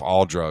learned with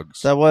all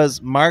drugs. That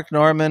was Mark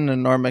Norman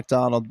and Norm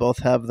Macdonald both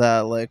have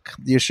that, like,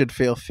 you should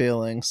feel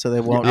feelings, so they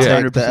won't take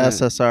 100%. The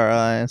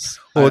SSRIs.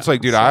 Well, it's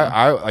like, dude,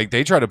 I like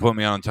they tried to put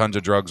me on tons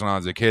of drugs when I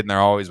was a kid, and they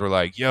always were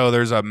like, yo,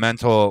 there's a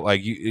mental,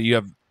 like you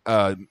have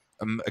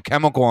a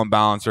chemical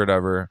imbalance or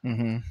whatever,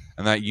 and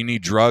that you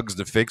need drugs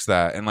to fix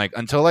that. And like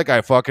until like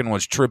I fucking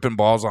was tripping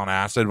balls on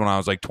acid when I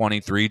was like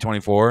 23,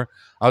 24,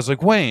 I was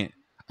like, wait,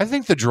 I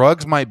think the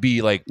drugs might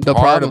be like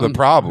part of the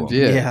problem.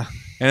 Yeah.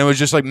 And it was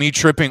just like me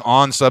tripping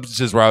on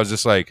substances where I was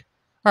just like,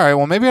 all right,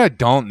 well, maybe I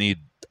don't need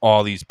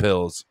all these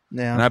pills.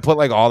 Yeah. And I put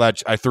like all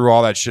that, I threw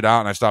all that shit out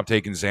and I stopped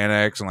taking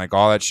Xanax and like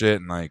all that shit.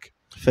 And like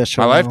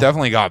my life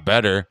definitely got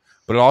better.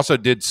 But it also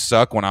did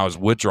suck when I was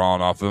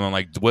withdrawing off of them.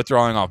 Like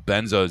withdrawing off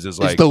benzos is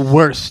like it's the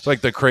worst. It's like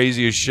the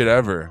craziest shit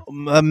ever.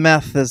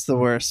 Meth is the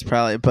worst,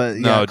 probably. But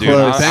no, yeah, dude,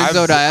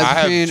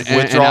 benzodiazepine I've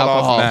withdrawn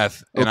alcohol. off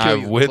meth, and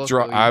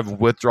I've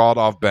withdrawn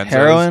off benzos.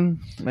 Heroin,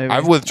 maybe?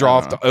 I've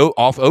withdrawn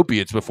off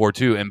opiates before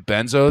too, and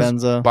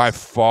benzos by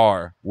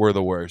far were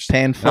the worst.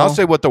 Painful. And I'll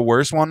say what the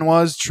worst one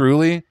was.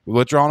 Truly,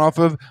 withdrawn off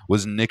of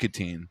was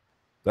nicotine.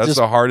 That's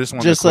the hardest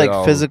one. Just like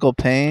physical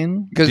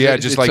pain. Yeah,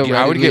 just like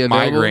I would get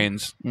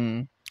migraines.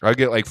 I'd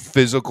get like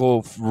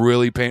physical,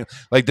 really pain.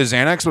 Like the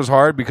Xanax was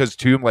hard because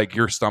too, like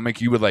your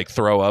stomach, you would like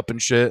throw up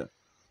and shit.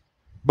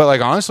 But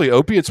like honestly,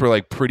 opiates were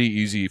like pretty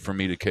easy for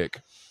me to kick.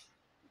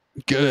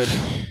 Good.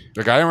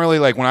 Like I didn't really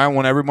like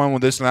when everyone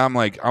with this and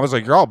that. I was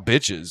like, you're all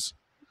bitches,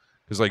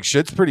 because like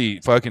shit's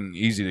pretty fucking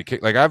easy to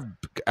kick. Like I've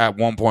at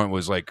one point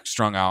was like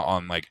strung out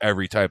on like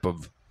every type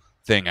of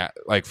thing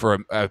like for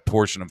a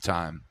portion of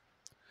time.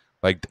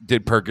 Like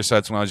did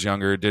Percocets when I was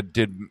younger. Did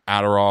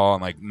Adderall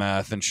and like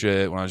meth and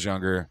shit when I was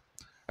younger.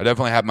 I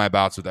definitely had my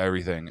bouts with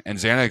everything. And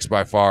Xanax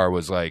by far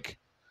was like,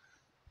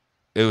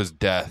 it was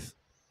death.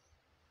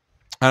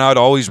 And I'd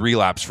always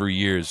relapse for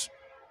years.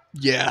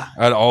 Yeah.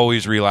 I'd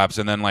always relapse.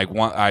 And then like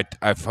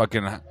I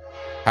fucking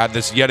had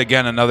this yet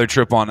again, another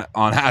trip on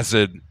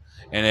acid.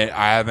 And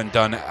I haven't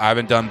done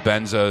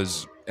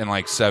benzos in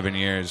like 7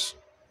 years.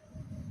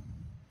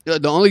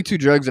 The only two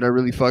drugs that I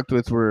really fucked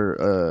with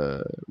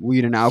were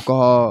weed and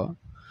alcohol.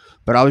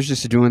 But I was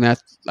just doing that,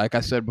 like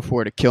I said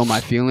before, to kill my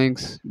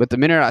feelings. But the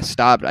minute I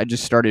stopped, I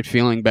just started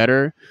feeling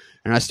better.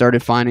 And I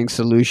started finding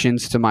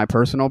solutions to my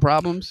personal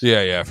problems.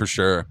 Yeah, for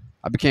sure.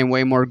 I became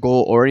way more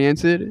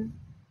goal-oriented.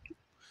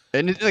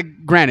 And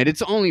granted,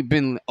 it's only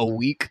been a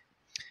week.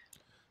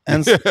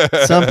 And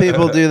some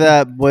people do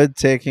that with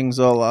taking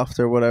Zoloft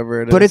or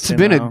whatever it is. But it's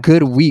been a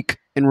good week.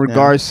 in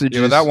regards to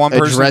just that one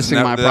person, addressing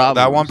my problems.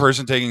 That one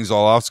person taking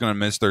Zoloft's going to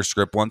miss their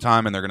script one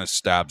time, and they're going to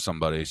stab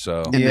somebody.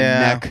 So in the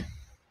neck.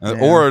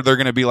 Or they're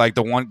going to be like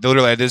the one.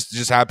 Literally, this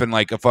just happened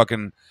like a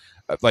fucking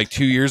like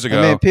 2 years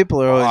ago. I mean,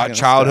 people are always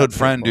childhood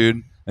friend,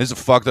 dude. This is a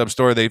fucked up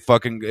story.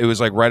 It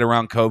was like right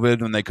around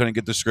COVID when they couldn't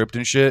get the script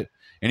and shit,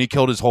 and he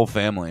killed his whole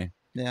family.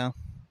 Yeah.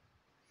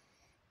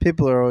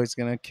 People are always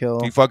gonna kill.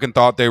 He fucking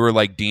thought they were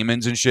like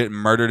demons and shit, and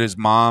murdered his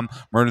mom,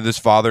 murdered his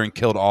father, and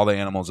killed all the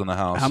animals in the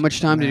house. How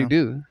much time did he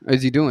do?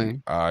 Is he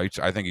doing? I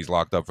think he's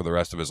locked up for the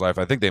rest of his life.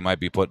 I think they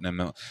might be putting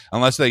him,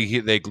 unless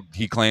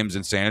he claims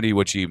insanity,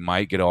 which he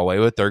might get away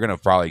with. They're gonna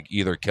probably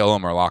either kill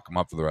him or lock him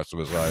up for the rest of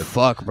his life.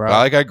 Fuck, bro.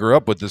 I grew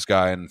up with this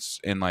guy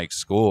in like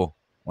school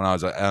when I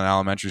was in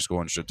elementary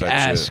school and shit.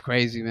 That's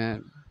crazy,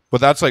 man. But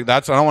that's I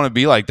don't want to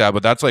be like that.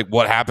 But that's like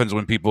what happens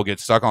when people get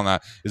stuck on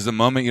that. Is the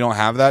moment you don't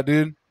have that,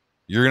 dude,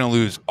 you're going to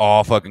lose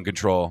all fucking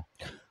control.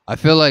 I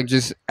feel like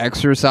just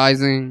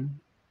exercising,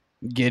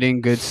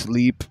 getting good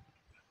sleep,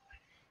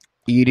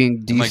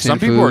 eating decent like some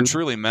people are food.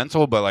 truly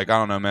mental, but like I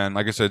don't know, man.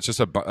 Like I said, it's just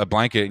a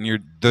blanket,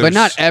 and But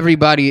not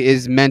everybody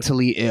is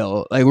mentally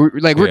ill. Like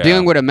we're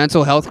dealing with a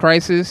mental health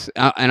crisis,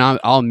 and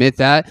I'll admit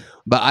that.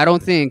 But I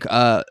don't think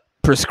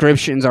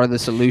prescriptions are the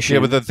solution.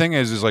 Yeah, but the thing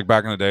is like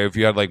back in the day, if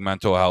you had like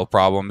mental health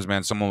problems,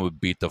 man, someone would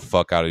beat the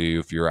fuck out of you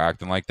if you were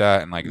acting like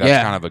that, and like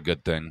that's kind of a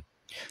good thing.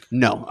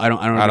 No, I don't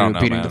agree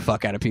with beating the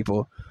fuck out of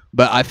people.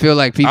 But I feel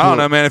like people. I don't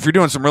know, man. If you're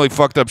doing some really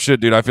fucked up shit,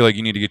 dude, I feel like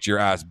you need to get your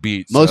ass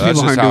beat. Most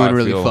people aren't doing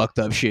really fucked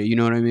up shit. You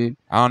know what I mean?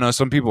 I don't know.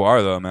 Some people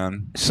are though,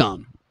 man.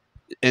 Some.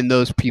 And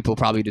those people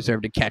probably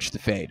deserve to catch the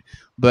fade.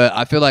 But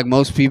I feel like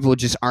most people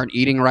just aren't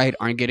eating right,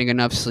 aren't getting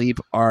enough sleep,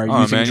 are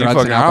using drugs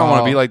and alcohol. I don't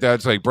want to be like that.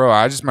 It's like, bro,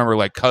 I just remember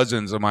like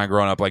cousins of mine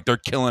growing up, like they're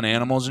killing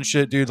animals and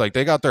shit, dude. Like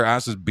they got their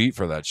asses beat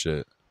for that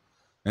shit.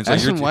 And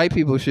that's like some white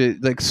people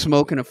shit, like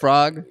smoking a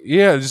frog.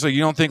 Yeah, just like you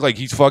don't think like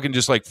he's fucking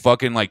just like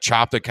fucking like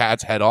chopped a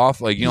cat's head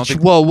off. Like you don't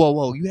think.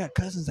 Whoa! You had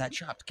cousins that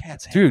chopped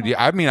cat's head. Dude, off.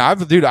 Yeah, I mean,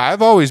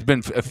 I've always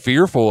been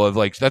fearful of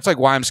like that's like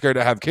why I'm scared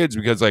to have kids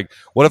because like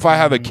what if I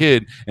have a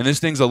kid and this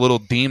thing's a little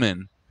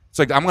demon? It's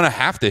like I'm gonna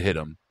have to hit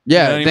him.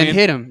 Yeah, you know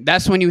hit him.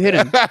 That's when you hit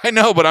him. I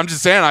know, but I'm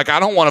just saying, like, I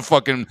don't want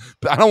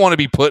to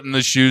be put in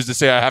the shoes to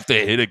say I have to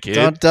hit a kid.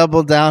 Don't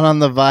double down on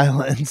the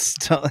violence.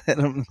 Don't hit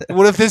him.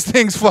 What if this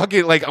thing's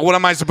fucking, like, what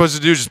am I supposed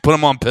to do? Just put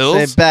him on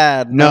pills? Say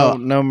bad. No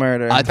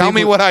murder. Tell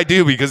me what I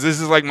do because this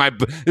is like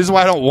this is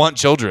why I don't want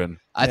children.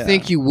 I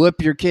think you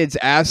whip your kid's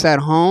ass at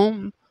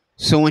home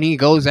so when he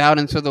goes out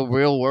into the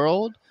real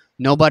world,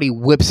 nobody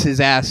whips his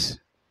ass.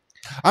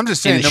 I'm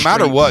just saying, no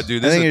matter what,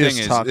 dude, this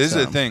is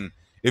the thing.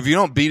 If you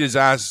don't beat his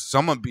ass,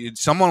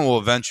 someone will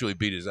eventually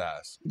beat his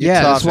ass.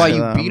 Yeah, that's why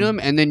you beat him,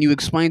 and then you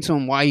explain to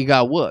him why he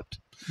got whooped.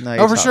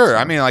 Oh, for sure.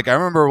 I mean, like, I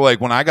remember,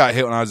 like, when I got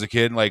hit when I was a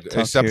kid, like,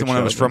 except when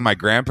it was from my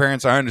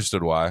grandparents, I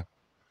understood why.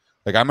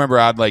 Like, I remember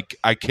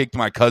I kicked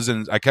my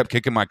cousin. I kept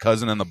kicking my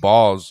cousin in the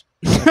balls.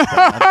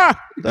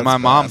 And my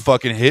mom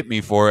fucking hit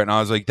me for it, and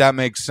I was like, that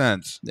makes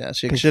sense. Yeah,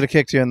 she should have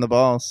kicked you in the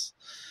balls.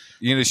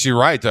 You know, she's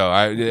right though.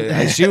 I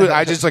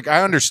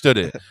understood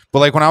it, but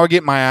like when I would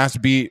get my ass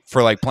beat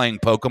for like playing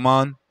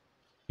Pokemon,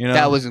 you know,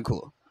 that wasn't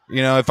cool.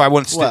 You know, if I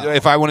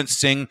wouldn't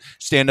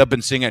stand up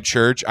and sing at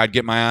church, I'd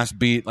get my ass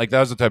beat. Like that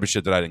was the type of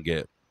shit that I didn't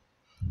get.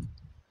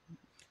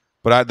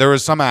 But there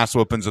was some ass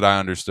whoopings that I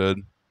understood.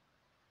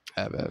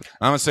 I'm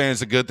not saying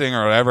it's a good thing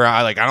or whatever.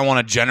 I don't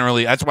want to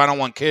generally. That's why I don't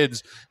want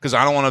kids because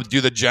I don't want to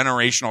do the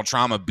generational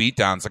trauma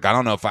beatdowns. Like I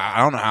don't know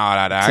how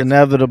I'd act. It's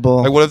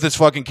inevitable. Like what if this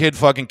fucking kid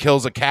fucking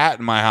kills a cat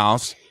in my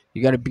house?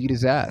 You got to beat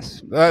his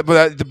ass,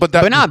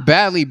 but not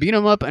badly. Beat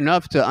him up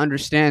enough to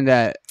understand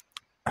that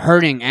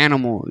hurting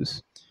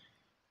animals.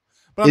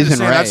 But I'm just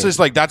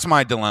saying, that's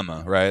my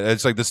dilemma, right?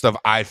 It's like the stuff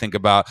I think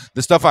about,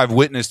 the stuff I've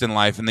witnessed in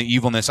life, and the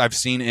evilness I've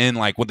seen in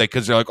like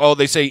because they're like, oh,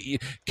 they say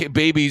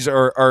babies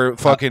are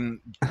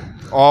fucking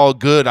all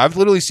good. I've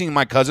literally seen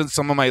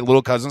some of my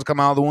little cousins come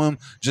out of the womb,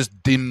 just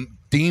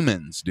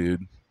demons,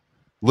 dude.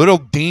 Little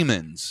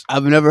demons.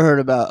 I've never heard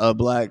about a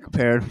black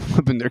parent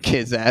whipping their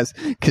kid's ass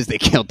because they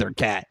killed their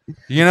cat.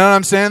 You know what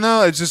I'm saying,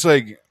 though? It's just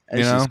like,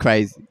 it's just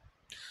crazy.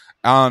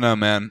 I don't know,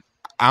 man.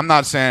 I'm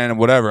not saying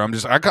whatever. I'm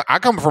just I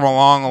come from a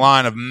long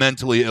line of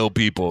mentally ill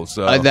people,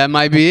 so that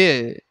might be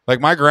it. Like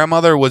my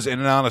grandmother was in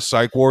and out of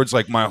psych wards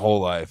like my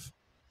whole life.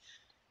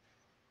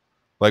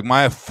 Like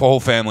my whole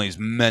family's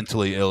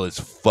mentally ill as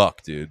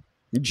fuck, dude.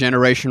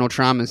 Generational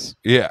traumas.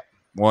 Yeah.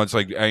 Well, it's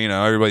like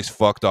everybody's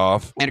fucked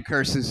off. And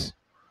curses.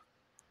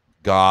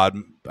 God,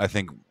 I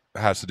think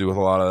has to do with a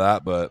lot of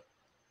that, but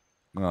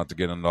we don't have to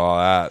get into all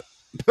that.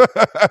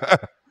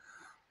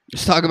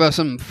 Let's talk about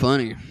something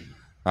funny.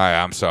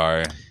 I'm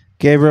sorry.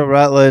 Gabriel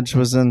Rutledge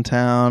was in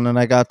town, and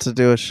I got to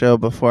do a show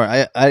before.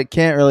 I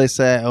can't really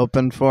say I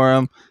opened for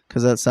him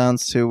because that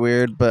sounds too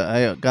weird, but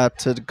I got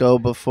to go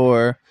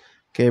before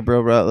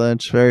Gabriel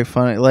Rutledge. Very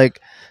funny.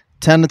 Like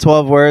 10 to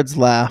 12 words,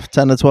 laugh.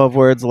 10 to 12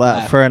 words,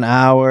 laugh for an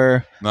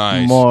hour.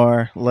 Nice.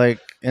 More. Like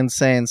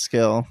insane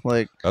skill.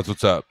 Like that's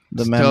what's up.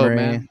 The memory.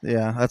 Man.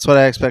 Yeah, that's what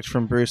I expect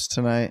from Bruce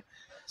tonight.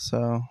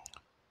 So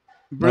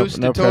Bruce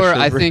Couture,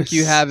 I think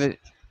you have it.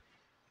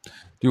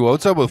 Dude,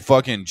 what's up with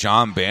fucking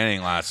John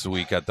Banning last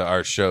week at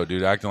our show,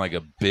 dude? Acting like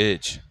a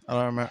bitch. I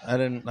don't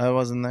remember. I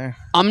wasn't there.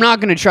 I'm not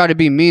gonna try to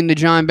be mean to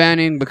John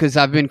Banning because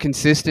I've been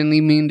consistently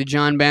mean to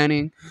John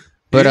Banning.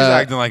 But he's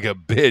acting like a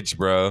bitch,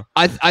 bro.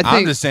 I think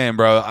I'm just saying,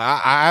 bro.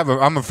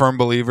 I'm a firm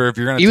believer. If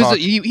you're gonna talk,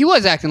 he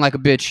was acting like a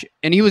bitch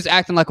and he was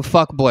acting like a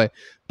fuck boy.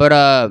 But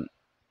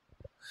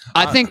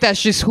I think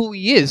that's just who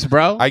he is,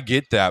 bro. I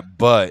get that,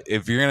 but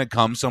if you're gonna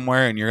come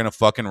somewhere and you're gonna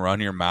fucking run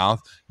your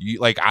mouth,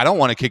 I don't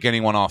want to kick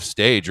anyone off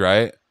stage,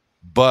 right?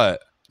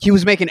 But he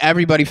was making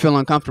everybody feel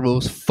uncomfortable. It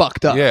was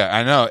fucked up. Yeah,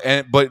 I know.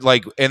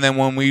 And then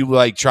when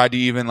we tried to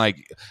even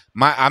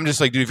I'm just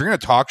like, dude, if you're gonna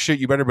talk shit,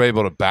 you better be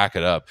able to back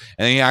it up.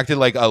 And then he acted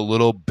like a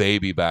little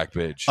baby back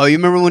bitch. Oh, you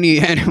remember when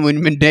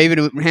when David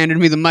handed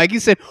me the mic? He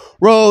said,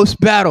 "Roast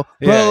battle,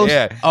 roast."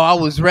 Yeah. Oh, I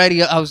was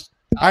ready. I was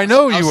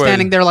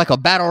standing there like a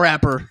battle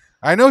rapper.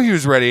 I know he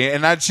was ready,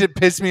 and that shit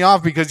pissed me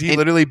off because he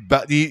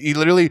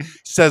literally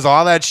says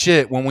all that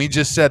shit when we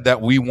just said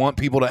that we want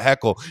people to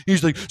heckle.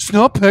 He's like,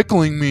 "Stop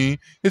heckling me."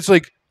 It's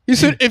like he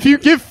said, "If you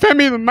give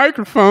Femi the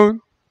microphone."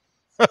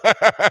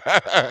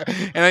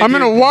 And I'm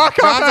gonna walk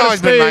off. John's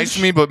always been nice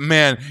to me, but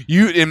man,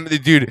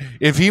 dude,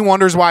 if he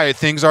wonders why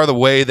things are the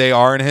way they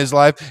are in his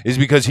life, is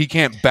because he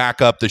can't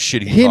back up the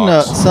shit he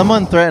talks.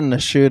 Someone threatened to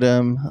shoot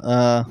him.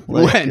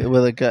 When?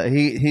 With a gun.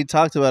 He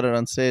talked about it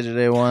on stage at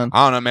A1.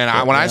 I don't know,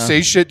 man. When I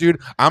say shit, dude,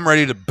 I'm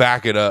ready to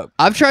back it up.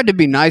 I've tried to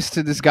be nice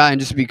to this guy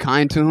and just be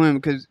kind to him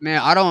because, man,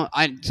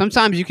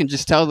 sometimes you can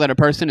just tell that a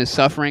person is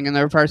suffering in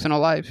their personal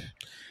life.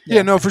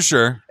 Yeah, no, for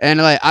sure.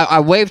 And I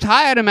waved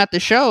hi at him at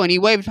the show, and he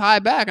waved hi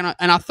back,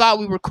 and I thought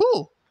we were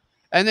cool.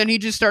 And then he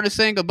just started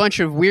saying a bunch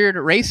of weird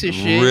racist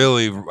shit.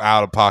 Really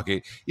out of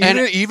pocket.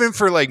 Even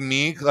for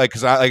me,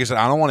 because I said,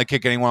 I don't want to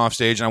kick anyone off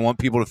stage, and I want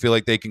people to feel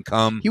like they can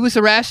come. He was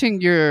harassing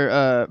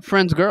your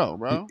friend's girl,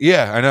 bro.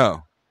 Yeah, I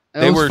know.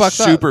 They were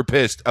super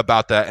pissed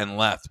about that and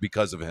left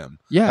because of him.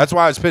 Yeah. That's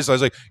why I was pissed. I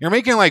was like, you're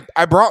making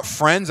I brought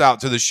friends out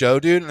to the show,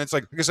 dude. And it's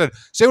like I said,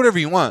 say whatever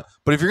you want.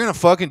 But if you're going to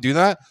fucking do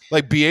that,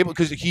 be able,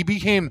 because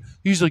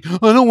he's like,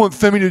 I don't want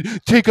Femi to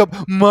take up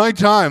my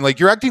time.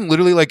 You're acting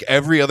literally like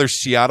every other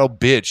Seattle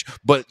bitch,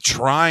 but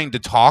trying to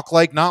talk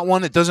like not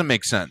one. It doesn't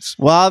make sense.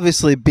 Well,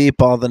 obviously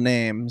beep all the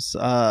names.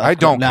 I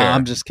don't care.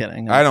 I'm just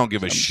kidding. I don't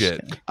give a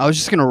shit. I was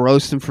just going to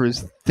roast him for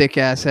his thick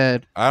ass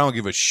head. I don't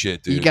give a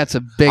shit, dude. He got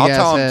some big ass head.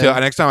 I'll tell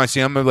him next time I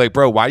see him, I'm like,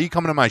 bro, why are you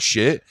coming to my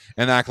shit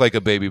and act like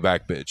a baby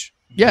back bitch?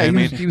 Yeah, you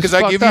know what I mean? Because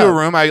I give you a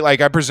room.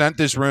 I present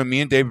this room.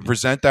 Me and David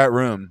present that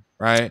room,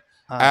 right?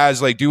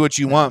 As do what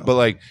you want,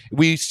 but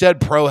we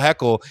said pro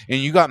heckle, and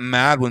you got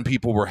mad when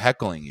people were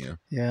heckling you.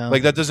 Yeah,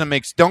 that doesn't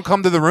make. Don't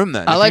come to the room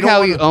then. I like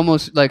how he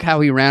almost how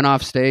he ran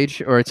off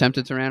stage or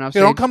attempted to ran off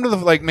stage. Don't come to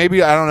the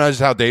maybe I don't know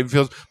just how David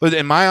feels, but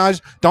in my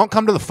eyes, don't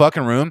come to the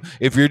fucking room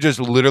if you're just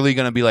literally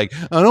gonna be like,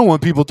 I don't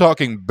want people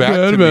talking back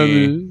to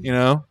me. You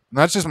know, and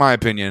that's just my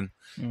opinion.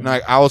 And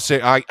I will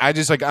say, I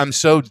just I'm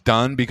so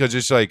done because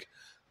it's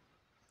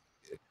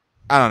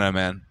I don't know,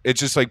 man. It's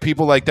just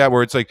people like that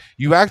where it's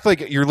you act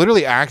like you're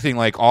literally acting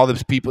like all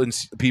the people in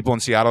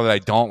Seattle that I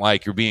don't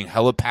like. You're being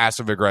hella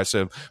passive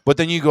aggressive, but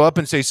then you go up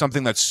and say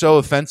something that's so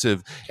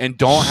offensive and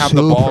don't have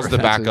the balls to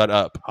back it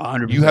up.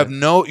 100%.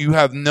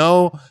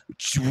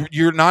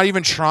 You're not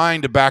even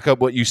trying to back up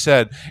what you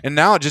said, and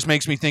now it just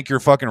makes me think you're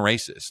fucking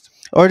racist.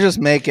 Or just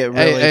make it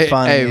really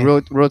funny. Hey,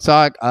 real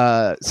talk.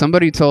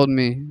 Somebody told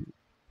me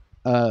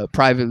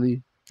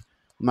privately,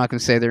 I'm not gonna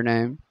say their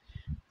name,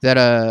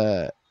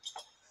 that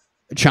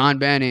John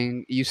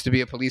Banning used to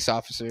be a police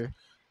officer.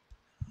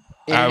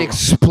 It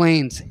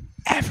explains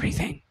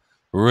everything.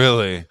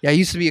 Really? Yeah, he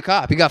used to be a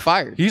cop. He got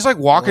fired. He's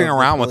walking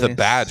around with a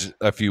badge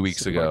a few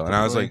weeks ago, and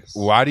I was like,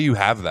 why do you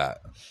have that?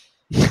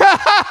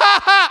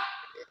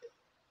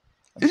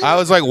 I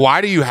was like,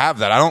 why do you have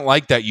that? I don't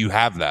like that you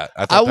have that.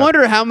 I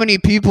wonder how many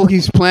people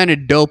he's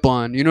planted dope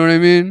on. You know what I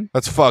mean?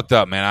 That's fucked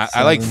up, man.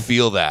 I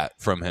feel that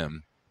from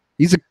him.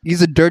 He's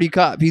a dirty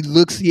cop.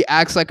 He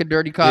acts like a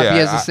dirty cop. Yeah, he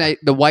has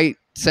the white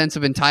sense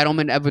of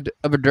entitlement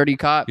of a dirty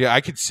cop. Yeah,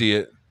 I could see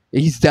it.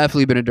 He's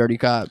definitely been a dirty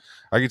cop.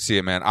 I could see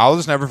it, man. I'll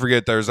just never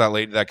forget there's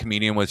that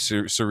comedian with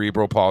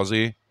cerebral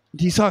palsy.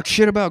 Did he talk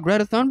shit about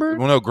Greta Thunberg?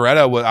 Well, no,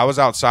 Greta. I was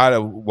outside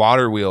of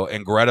Water Wheel,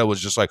 and Greta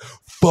was just like,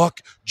 fuck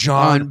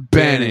John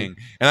Banning.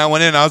 And I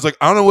went in, and I was like,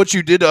 I don't know what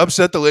you did to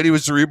upset the lady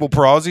with cerebral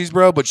palsy,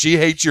 bro, but she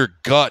hates your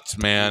guts,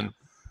 man.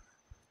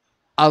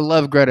 I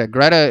love Greta.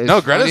 Greta's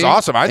funny,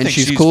 awesome. I think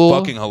she's cool.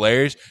 Fucking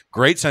hilarious.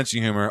 Great sense of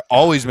humor.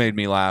 Always made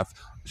me laugh.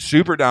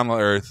 Super down to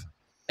earth.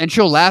 And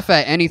she'll laugh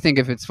at anything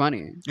if it's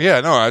funny.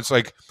 Yeah, no, it's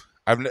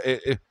and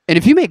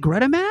if you make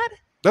Greta mad,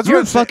 you're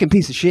a fucking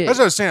piece of shit. That's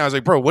what I was saying. I was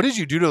like, bro, what did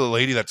you do to the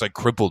lady that's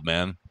crippled,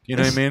 man? You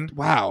know what I mean?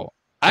 Wow.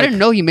 I didn't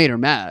know he made her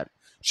mad.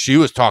 She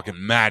was talking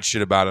mad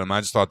shit about him.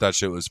 I just thought that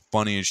shit was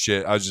funny as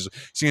shit. I was just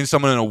seeing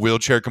someone in a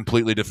wheelchair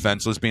completely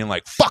defenseless being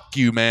like, fuck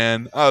you,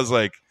 man. I was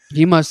like...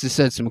 He must have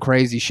said some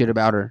crazy shit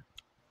about her.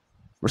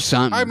 Or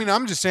something. I mean,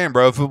 I'm just saying,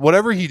 bro, if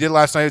whatever he did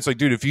last night, it's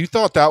dude, if you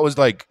thought that was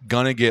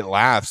gonna get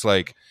laughs,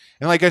 and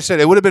like I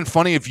said, it would have been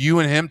funny if you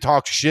and him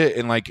talked shit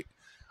and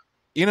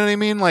You know what I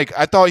mean? Like,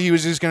 I thought he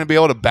was just going to be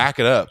able to back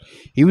it up.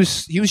 He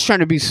was trying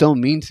to be so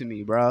mean to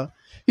me, bro.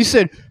 He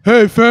said,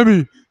 "Hey,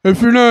 Femi,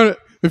 if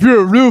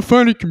you're a real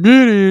funny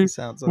comedian,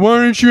 why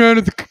aren't you out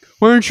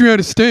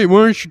of state?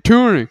 Why aren't you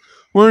touring?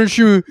 Why aren't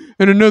you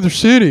in another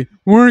city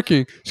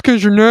working? It's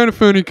because you're not a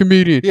funny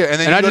comedian." Yeah,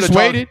 and then I just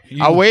waited.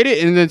 I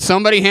waited, and then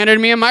somebody handed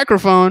me a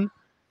microphone.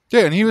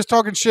 Yeah, and he was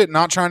talking shit,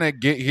 not trying to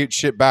get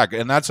shit back.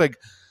 And that's like,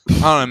 I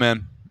don't know,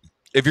 man.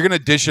 If you're gonna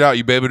dish it out,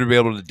 you better be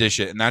able to dish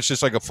it, and that's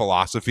just like a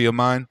philosophy of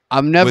mine.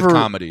 I've never with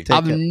comedy.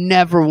 I've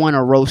never won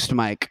a roast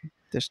mic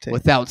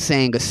without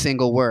saying a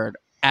single word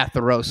at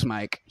the roast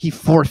mic. He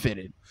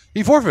forfeited.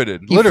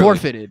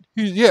 Literally.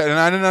 Yeah, and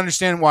I didn't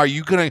understand why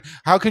you couldn't.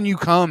 How can you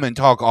come and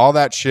talk all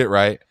that shit,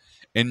 right,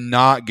 and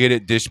not get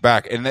it dished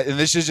back? And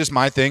this is just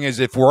my thing: is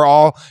if we're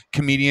all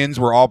comedians,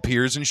 we're all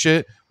peers and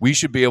shit, we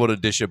should be able to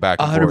dish it back.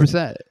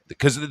 100%.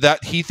 Because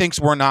that he thinks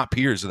we're not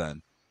peers.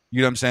 Then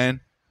you know what I'm saying?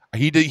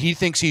 He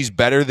thinks he's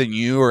better than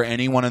you or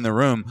anyone in the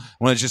room.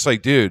 When it's just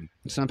like, dude,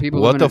 some people.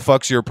 What the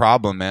fuck's your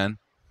problem, man?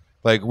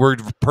 Like, we're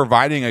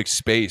providing a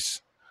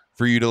space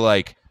for you to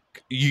like.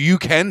 You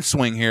can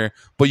swing here,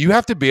 but you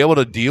have to be able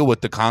to deal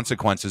with the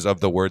consequences of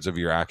the words of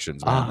your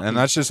actions, man. And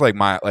that's just like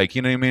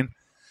you know what I mean?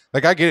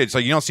 Like, I get it. It's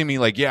like, you don't see me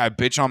like, yeah, I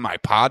bitch on my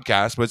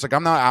podcast, but it's like,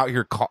 I'm not out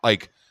here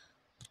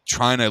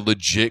trying to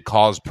legit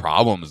cause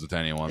problems with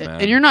anyone,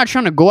 man. And you're not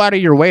trying to go out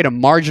of your way to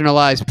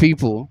marginalize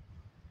people,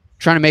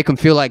 trying to make them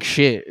feel like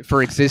shit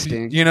for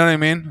existing. You know what I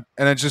mean?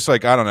 And it's just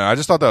like, I don't know. I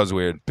just thought that was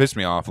weird. Pissed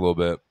me off a little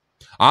bit.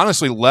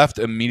 Honestly, left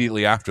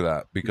immediately after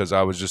that because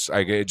I was just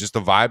the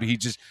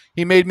vibe.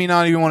 He made me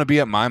not even want to be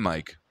at my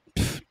mic.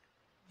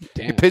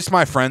 Damn. It pissed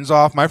my friends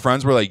off. My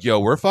friends were like, "Yo,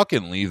 we're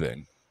fucking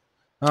leaving."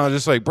 I was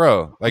just like,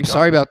 "Bro, like, I'm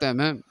sorry about that,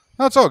 man."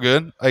 No, it's all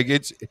good. Like,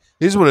 it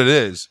is what it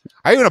is.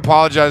 I even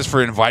apologize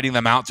for inviting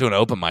them out to an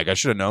open mic. I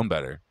should have known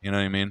better. You know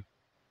what I mean?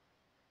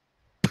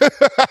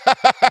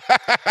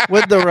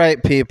 With the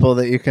right people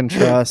that you can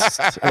trust.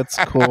 It's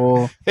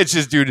cool. It's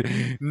just,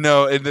 dude,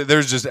 no,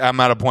 I'm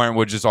at a point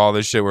with just all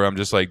this shit where I'm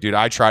just like, dude,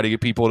 I try to get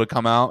people to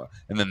come out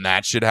and then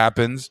that shit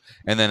happens.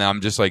 And then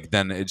I'm just like,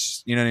 then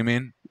it's, you know what I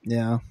mean?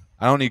 Yeah.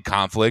 I don't need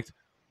conflict.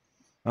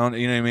 You know what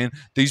I mean?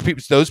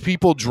 Those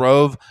people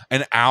drove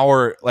an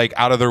hour like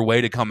out of their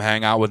way to come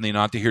hang out with me,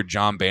 not to hear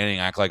John Banning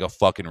act like a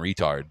fucking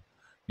retard.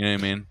 You know what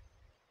I mean?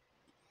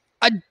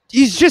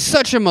 He's just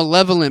such a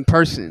malevolent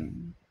person.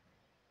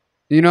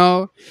 You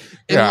know?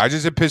 Yeah,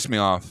 it pissed me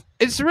off.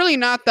 It's really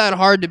not that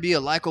hard to be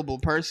a likable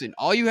person.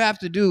 All you have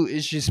to do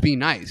is just be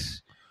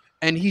nice.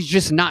 And he's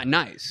just not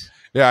nice.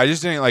 Yeah, I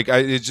just didn't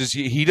it's just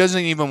he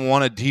doesn't even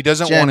want to. He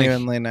doesn't want to.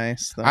 Genuinely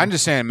nice. Though. I'm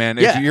just saying, man.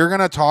 If you're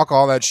gonna talk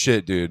all that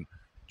shit, dude,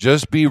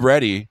 just be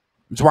ready.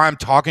 That's why I'm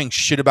talking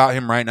shit about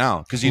him right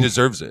now because he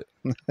deserves it.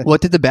 What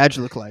did the badge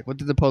look like? What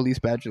did the police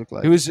badge look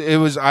like?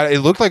 It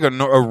looked like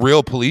a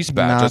real police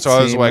badge. That's why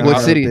I was like,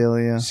 what city?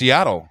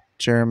 Seattle,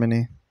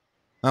 Germany.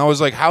 And I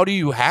was like, how do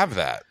you have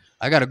that?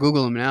 I gotta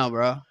Google him now,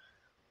 bro.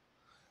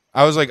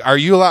 I was like, are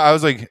you allowed? I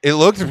was like, it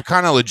looked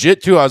kind of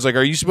legit too. I was like,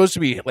 are you supposed to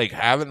be like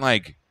having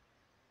like?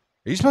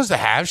 Are you supposed to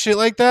have shit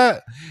like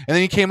that? And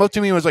then he came up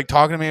to me and was like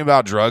talking to me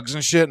about drugs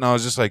and shit. And I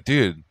was just like,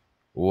 dude,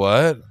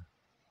 what?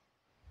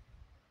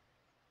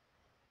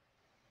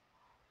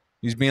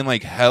 He's being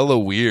like hella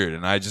weird.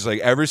 And I just like,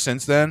 ever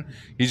since then,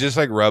 he's just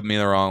like rubbed me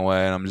the wrong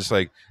way. And I'm just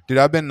like, dude,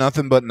 I've been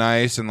nothing but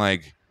nice and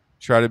like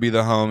try to be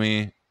the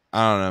homie.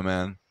 I don't know,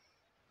 man.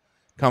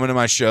 Coming to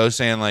my show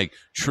saying like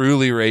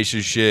truly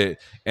racist shit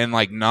and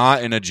like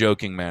not in a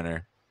joking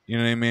manner. You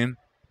know what I mean?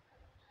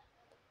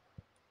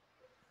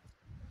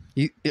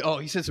 He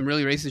said some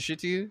really racist shit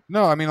to you?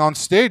 No, I mean on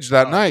stage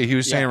that night he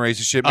was saying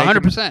racist shit,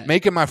 100%,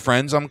 making my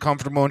friends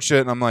uncomfortable and shit.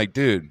 And I'm like,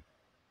 dude,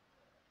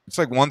 it's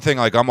like one thing.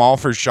 Like I'm all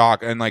for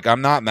shock, and like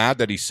I'm not mad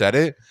that he said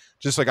it.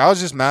 Just like I was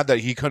just mad that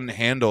he couldn't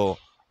handle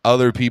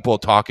other people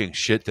talking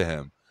shit to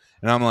him.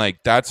 And I'm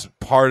like, that's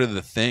part of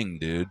the thing,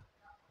 dude.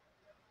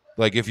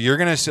 Like if you're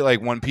gonna say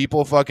like when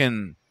people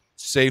fucking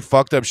say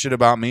fucked up shit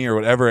about me or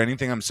whatever,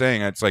 anything I'm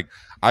saying, it's like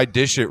I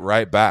dish it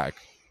right back.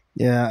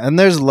 Yeah, and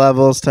there's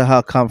levels to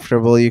how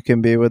comfortable you can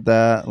be with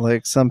that.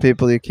 Like some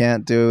people you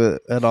can't do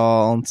it at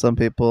all, and some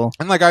people.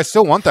 And like I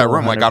still want that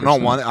room. 100%. Like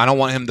I don't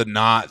want him to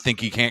not think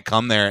he can't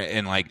come there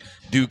and like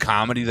do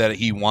comedy that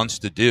he wants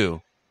to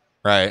do,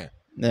 right?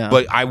 Yeah.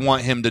 But I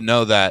want him to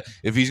know that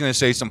if he's gonna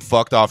say some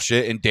fucked off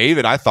shit, and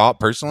David, I thought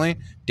personally,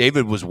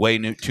 David was way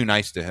too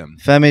nice to him.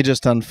 Femi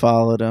just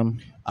unfollowed him.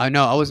 I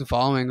know. I wasn't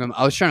following him.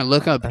 I was trying to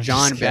look up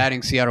John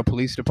Batting, Seattle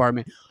Police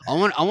Department. I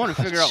want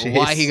to figure out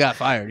why he got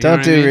fired.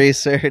 Don't do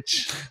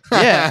research.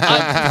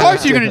 Yeah, of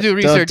course you're going to do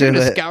research. You're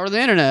going to scour the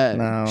internet.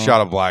 No.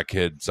 Shot a black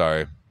kid.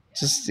 Sorry.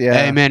 Just yeah.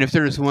 Hey man, if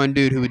there was one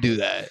dude who would do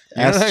that,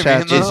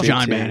 it's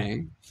John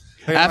Batting.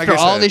 After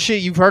all this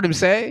shit you've heard him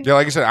say, yeah,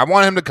 like I said, I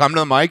want him to come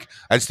to the mic.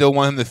 I still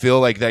want him to feel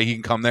like that he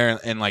can come there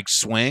and like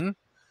swing,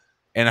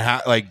 and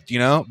like you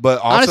know. But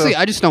also, honestly,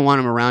 I just don't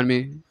want him around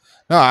me.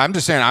 No, I'm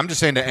just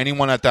saying to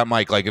anyone at that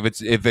mic, like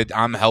if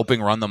I'm helping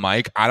run the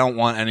mic, I don't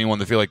want anyone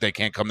to feel like they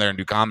can't come there and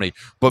do comedy.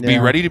 But be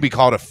ready to be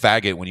called a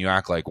faggot when you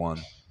act like one.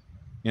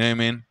 You know what I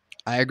mean?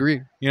 I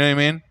agree. You know what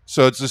I mean?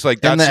 So it's just like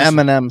In that's the just,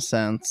 Eminem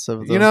sense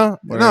of the No,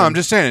 word. I'm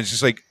just saying it's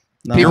just like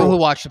No. People who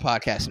watch the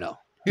podcast know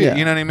Yeah.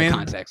 you know what I the mean?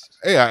 context.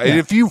 Yeah, Yeah.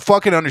 if you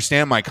fucking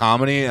understand my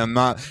comedy, I'm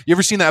not. You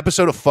ever seen the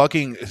episode of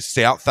fucking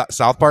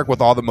South Park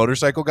with all the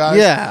motorcycle guys?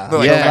 Yeah, They're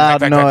like, yeah,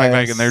 loud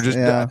noise. and they're just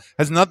Yeah.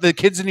 has not. The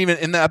kids didn't even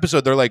in the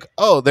episode. They're like,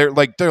 oh, they're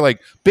like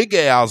Big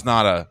Gay Al's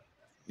not a,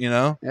 you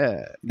know.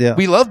 Yeah. Yeah.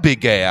 We love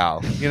Big Gay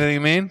Al. You know what I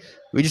mean?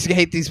 We just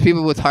hate these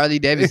people with Harley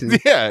Davidson.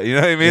 Yeah, you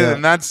know what I mean. Yeah.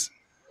 And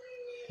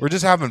we're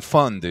just having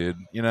fun, dude.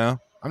 You know,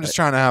 I'm just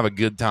trying to have a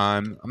good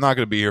time. I'm not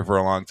gonna be here for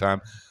a long time.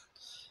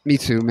 Me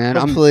too, man.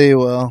 Hopefully you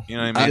will. You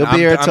know what I mean? You'll be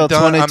here till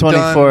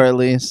 2024 at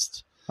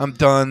least. I'm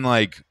done.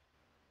 Like,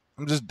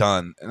 I'm just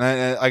done. And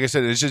like I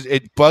said,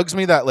 it bugs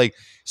me that like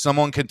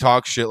someone can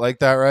talk shit like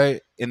that,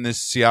 right? In this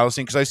Seattle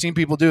scene, because I've seen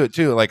people do it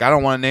too. Like, I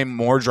don't want to name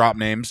more drop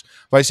names,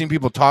 but I've seen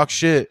people talk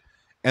shit,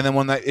 and then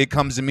when it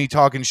comes to me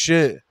talking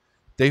shit,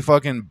 they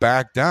fucking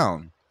back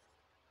down.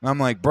 And I'm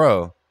like,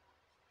 bro,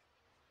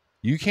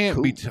 you can't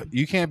Cool.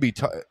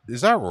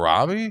 Is that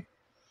Robbie?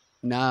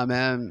 Nah,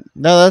 man.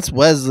 No, that's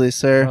Wesley,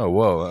 sir. Oh,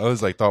 whoa! I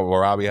was like, thought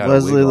Robbie had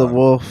Wesley a wig the on.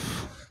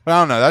 Wolf. But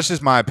I don't know. That's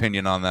just my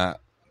opinion on that.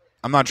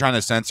 I'm not trying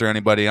to censor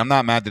anybody. I'm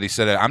not mad that he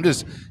said it. I'm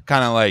just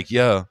kind of like,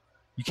 yo,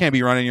 you can't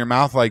be running your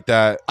mouth like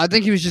that. I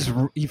think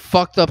he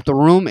fucked up the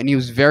room and he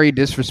was very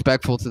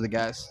disrespectful to the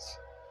guests.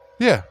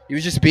 Yeah, He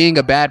was just being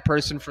a bad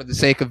person for the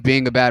sake of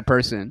being a bad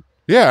person.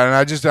 yeah. And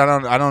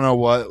I don't know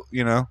what,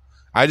 you know.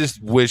 I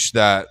just wish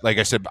that, like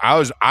I said,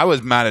 I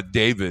was mad at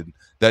David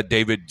that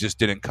David just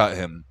didn't cut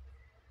him.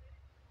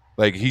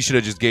 Like, he should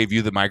have just gave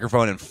you the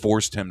microphone and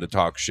forced him to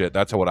talk shit.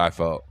 That's what I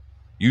felt.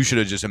 You should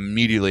have just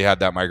immediately had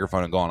that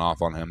microphone and gone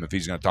off on him if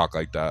he's going to talk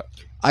like that.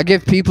 I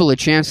give people a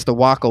chance to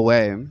walk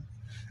away.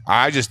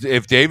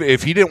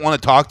 If he didn't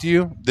want to talk to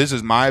you, this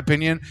is my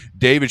opinion,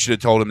 David should have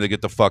told him to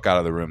get the fuck out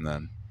of the room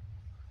then.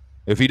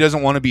 If he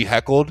doesn't want to be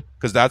heckled,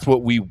 because that's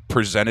what we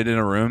presented in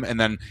a room, and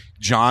then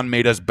John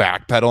made us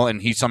backpedal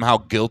and he somehow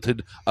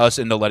guilted us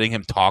into letting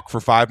him talk for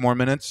 5 more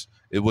minutes,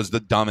 it was the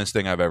dumbest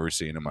thing I've ever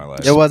seen in my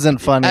life. It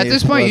wasn't funny. At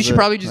this point, you was should it?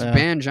 probably just Yeah.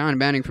 ban John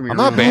Banning from your I'm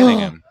room. not banning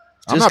him.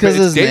 I'm Just not 'cause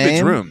it's his David's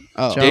name? room.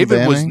 Oh. John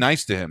David was Banning?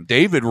 nice to him.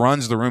 David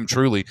runs the room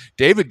truly.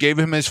 David gave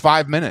him his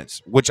 5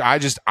 minutes, which I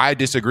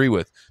disagree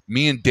with.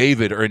 Me and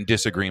David are in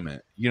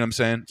disagreement. You know what I'm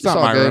saying? It's not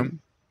all my good. room.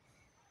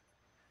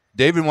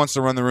 David wants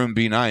to run the room,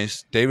 be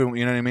nice. David,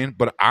 you know what I mean?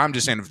 But I'm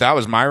just saying, if that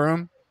was my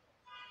room,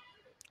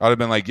 I'd have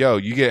been like, yo,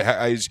 you get,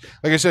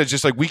 like I said, it's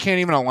just like we can't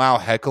even allow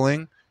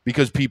heckling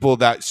because people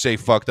that say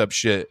fucked up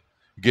shit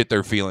get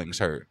their feelings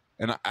hurt.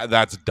 And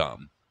that's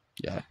dumb.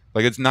 Yeah,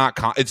 Like, it's not,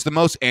 it's the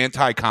most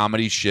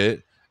anti-comedy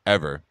shit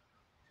ever.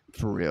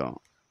 for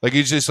real. Like,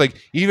 it's just like,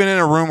 even in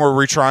a room where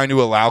we're trying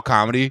to allow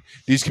comedy,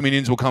 these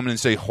comedians will come in and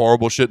say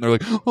horrible shit, and they're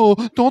like, oh,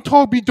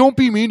 don't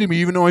be mean to me,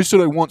 even though I said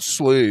I want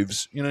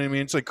slaves. You know what I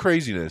mean? It's like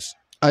craziness.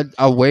 I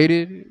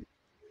waited,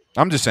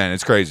 I'm just saying,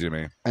 it's crazy to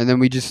me. and then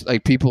we just,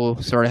 like,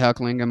 people started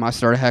heckling him. I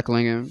started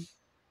heckling him,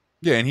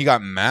 Yeah, and he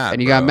got mad.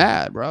 and he bro. got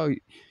mad, bro.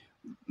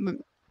 Like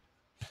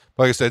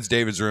I said, it's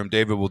David's room.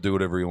 David will do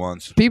whatever he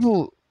wants.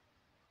 People,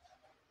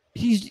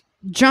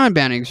 John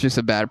Banning's just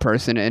a bad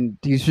person, and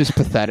he's just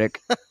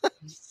pathetic.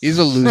 He's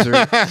a loser.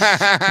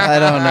 I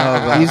don't know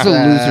about He's a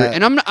that. loser,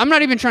 and I'm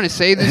not even trying to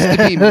say this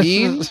to be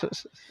mean.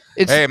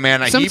 It's Hey,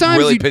 man, he sometimes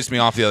really you- pissed me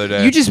off the other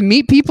day. You just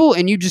meet people,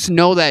 and you just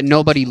know that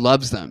nobody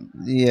loves them.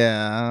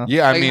 Yeah.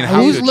 yeah, I Like, mean,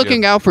 how who's could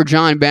looking you? out for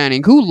John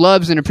Banning? Who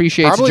loves and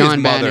appreciates Probably his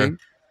John mother.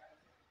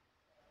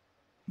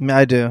 Banning?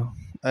 I do.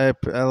 I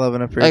love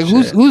and appreciate.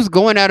 Like who's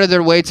going out of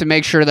their way to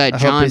make sure that I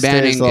hope John he stays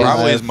Banning is alive.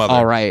 Probably his mother.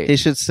 all right? He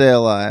should stay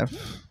alive.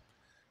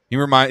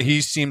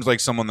 He seems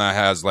like someone that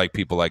has like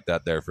people like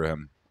that there for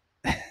him.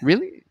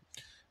 Really?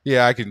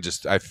 Yeah,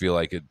 I feel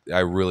like it. I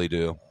really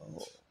do.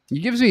 He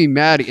gives me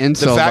mad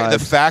insult The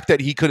vibes. fact that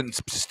he couldn't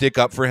stick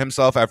up for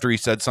himself after he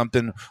said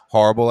something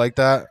horrible like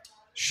that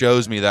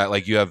shows me that,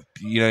 like, you know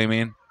what I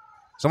mean?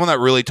 Someone that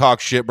really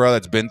talks shit, bro,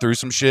 that's been through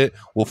some shit,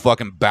 will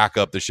fucking back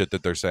up the shit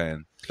that they're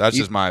saying. That's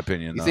just my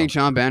opinion. You though. think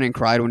John Banning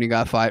cried when he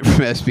got fired from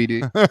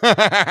SPD?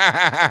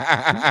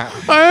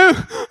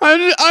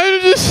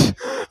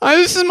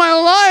 This is my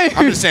life.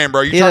 I'm just saying,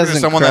 bro. You're He talking to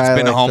doesn't someone that's cry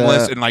been like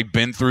homeless that. and like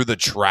been through the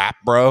trap,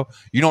 bro.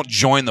 You don't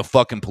join the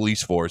fucking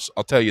police force.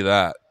 I'll tell you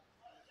that.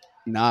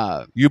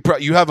 Nah, You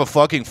have a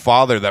fucking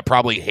father that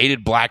probably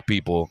hated black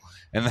people,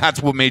 and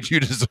that's what made you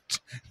just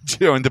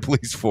join the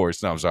police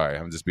force. No, I'm sorry.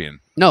 I'm just being.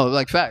 no,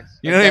 like facts.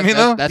 You know what I mean,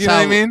 though. That's You know how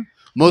what I mean.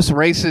 most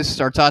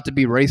racists are taught to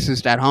be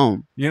racist at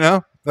home. You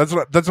know, that's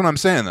what I'm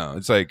saying, though.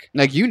 It's like,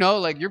 Like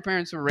like your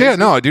parents were racist. yeah,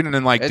 no, dude, and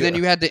then like, And then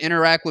you had to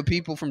interact with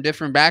people from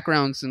different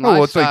backgrounds and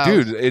oh, it's like,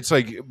 lifestyles. dude, it's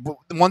like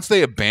once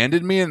they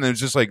abandoned me, and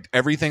there's just like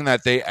everything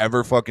that they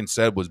ever fucking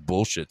said was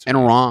bullshit. to me.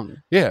 and wrong.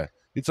 Yeah.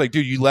 It's like,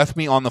 dude, you left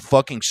me on the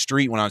fucking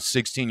street when I was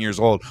 16 years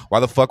old. Why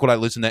the fuck would I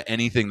listen to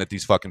anything that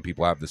these fucking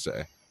people have to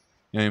say?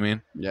 You know what I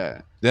mean?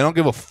 Yeah. They don't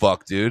give a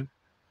fuck, dude.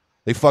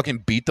 They fucking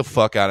beat the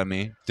fuck out of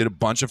me. Did a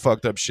bunch of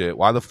fucked up shit.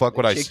 Why the fuck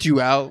would I? Kicked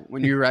you out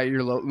when you were at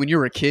your when you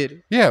were a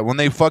kid. Yeah, when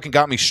they fucking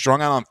got me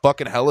strung out on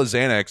fucking hella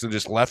Xanax and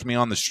just left me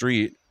on the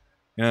street.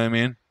 You know what I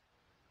mean?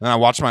 And I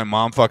watched my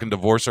mom fucking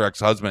divorce her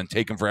ex-husband and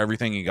take him for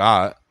everything he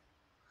got.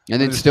 And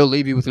then still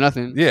leave you with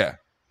nothing. Yeah.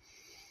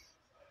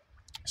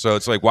 So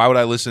it's like, why would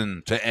I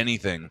listen to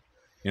anything?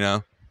 You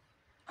know?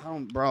 I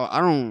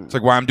don't. It's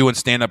like why I'm doing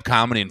stand-up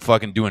comedy and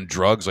fucking doing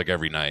drugs like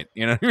every night.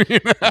 You know?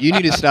 You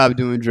need to stop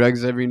doing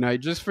drugs every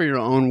night just for your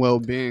own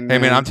well-being. Hey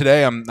man,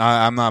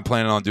 I'm not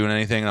planning on doing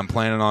anything. I'm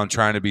planning on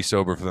trying to be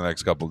sober for the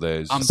next couple of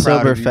days. I'm proud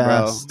sober of you,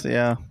 fast. bro.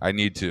 Yeah. I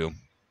need to.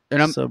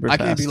 And Sober I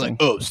can't be like, fasting.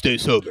 oh, stay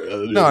sober.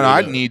 No,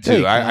 I need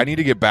to. I need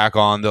to get back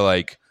on to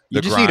like the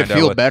You just need to grind.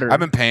 feel better. I've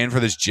been paying for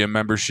this gym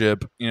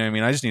membership. You know what I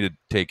mean? I just need to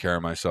take care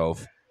of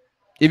myself.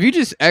 If you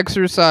just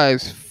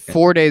exercise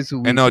 4 days a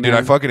week. And no, dude,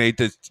 man, I fucking ate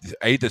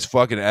this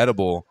fucking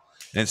edible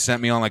and it sent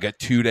me on like a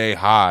 2-day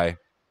high.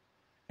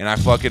 And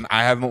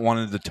I haven't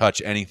wanted to touch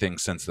anything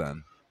since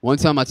then. One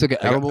time I took an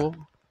edible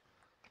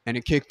and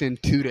it kicked in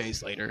 2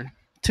 days later.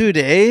 2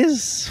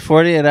 days?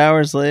 48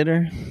 hours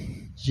later?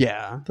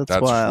 Yeah.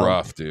 That's wild.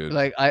 rough, dude.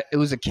 Like it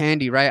was a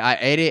candy, right? I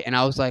ate it and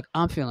I was like,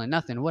 I'm feeling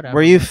nothing. Whatever.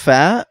 Were you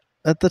fat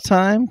at the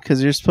time?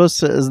 Because you're supposed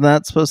to. Isn't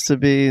that supposed to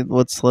be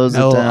what slows it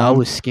down? I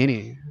was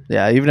skinny.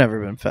 Yeah, you've never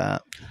been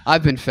fat.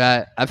 I've been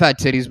fat. I've had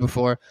titties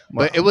before,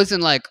 Wow. but it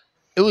wasn't like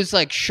it was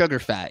like sugar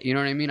fat. You know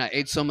what I mean? I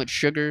ate so much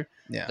sugar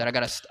that I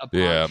got a punch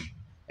Yeah.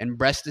 and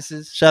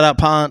breastises. Shout out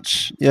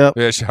Punch. Yep.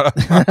 Yeah, shout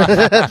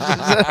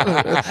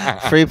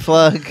out. Free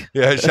plug.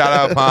 Yeah, shout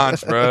out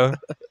Ponch, bro.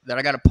 That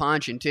I got a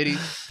punch and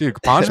titties. Dude,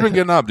 Ponch's been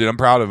getting up, dude. I'm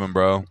proud of him,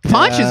 bro.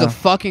 Ponch is Yeah. a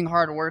fucking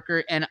hard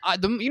worker, and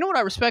you know what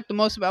I respect the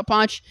most about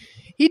Ponch?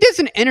 He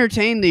doesn't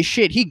entertain this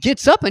shit. He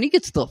gets up and he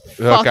gets the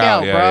fuck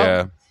out, yeah, bro.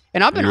 yeah.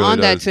 And I've been He really on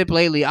that does. tip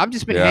lately. I've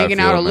just been Yeah, I hanging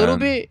feel out a it, little man.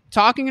 bit,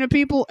 talking to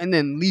people, and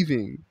then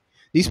leaving.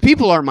 These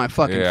people are my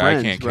fucking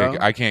friends, bro.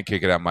 I can't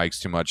kick it at mics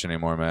too much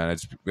anymore, man.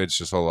 It's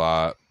just a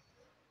lot.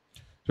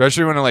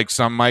 Especially when like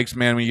some mics,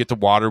 man, when you get to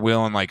water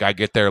wheel and like I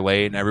get there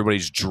late and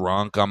everybody's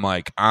drunk, I'm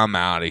like, I'm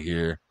out of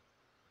here.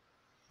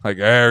 Like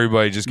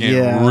everybody just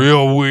getting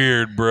real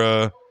weird,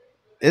 bro.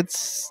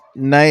 It's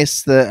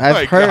nice that I've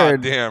Like,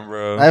 heard. goddamn,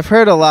 bro. I've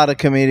heard a lot of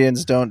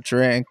comedians don't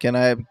drink, and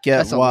I get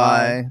That's a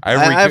why. lie.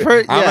 I've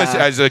heard. Yeah.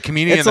 as a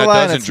comedian It's a that lie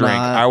and doesn't it's drink,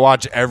 not. I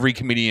watch every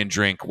comedian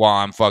drink while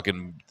I'm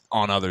fucking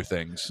on other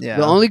things. Yeah.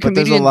 The only but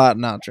there's comedian a lot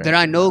not drinking, that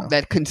I know though.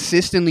 that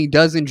consistently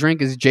doesn't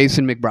drink is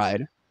Jason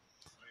McBride.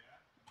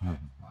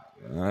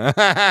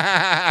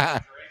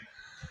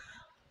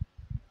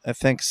 I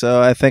think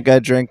so. I think I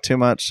drink too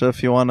much. So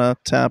if you want to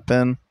tap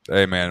in,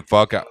 Hey, man,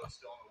 fuck out.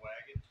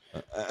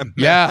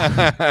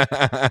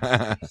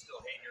 Yeah,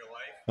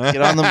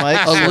 get on the mic.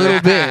 a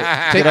little bit.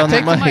 Take, Get on the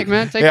take the mic. mic,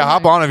 man. Take Yeah, the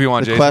hop mic. on if you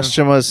want, The Jason.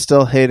 question was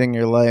still hating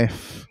your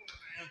life.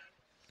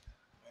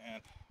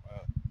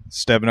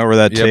 Stepping over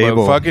that Yeah,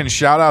 table. but fucking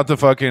shout out to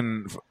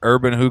fucking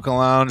Urban Hookah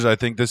Lounge. I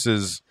think this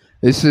is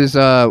This is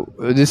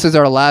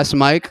our last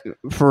mic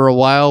for a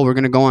while. We're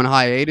gonna go on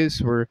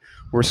hiatus. We're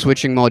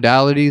switching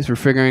modalities. We're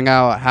figuring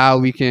out how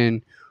we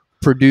can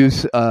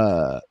produce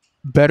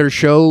better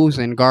shows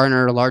and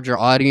garner larger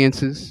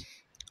audiences.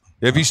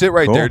 if you sit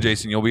right Cool. there,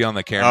 Jason, you'll be on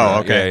the camera. Oh,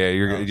 okay. Yeah,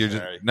 you're Oh, you're just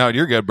sorry. no,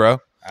 you're good, bro.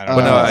 I don't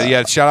But know. no,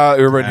 yeah, shout out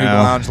Urban Hookah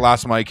Yeah. Lounge.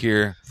 Last mic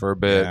here for a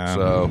bit. Yeah.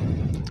 So,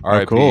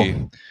 R.I.P.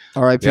 cool.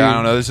 R.I.P. Yeah, I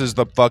don't know. This is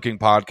the fucking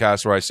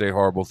podcast where I say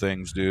horrible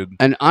things, dude.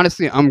 And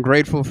honestly, I'm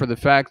grateful for the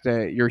fact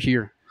that you're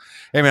here.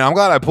 Hey, man, I'm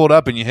glad I pulled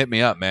up and you hit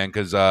me up, man,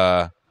 because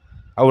I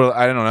don't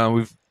know.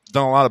 We've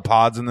done a lot of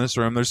pods in this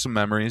room. There's some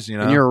memories, you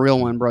know. And you're a real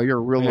one, bro. You're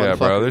a real Yeah, motherfucker.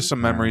 bro. There's some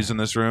memories in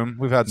this room.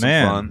 We've had some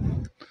Man.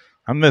 fun.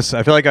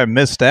 I feel like I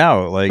missed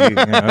out. Like, you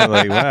know,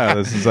 like wow,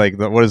 this is like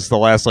what is the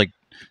last like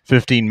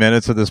 15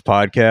 minutes of this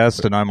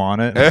podcast, and I'm on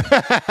it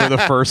for the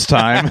first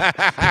time.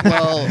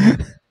 Well,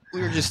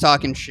 we were just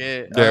talking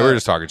shit. Yeah, we're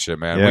just talking shit,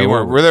 man. Yeah, we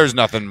we're- were there's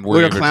nothing we were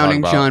even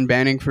clowning talking about. John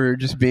Banning for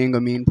just being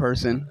a mean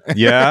person.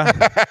 Yeah.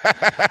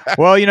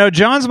 Well, you know,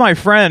 John's my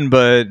friend,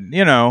 but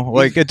you know,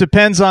 like it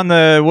depends on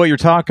what you're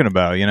talking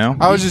about. You know.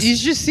 I was just He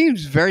just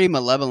seems very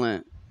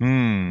malevolent.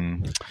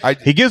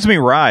 He gives me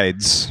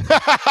rides.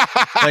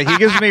 Like he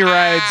gives me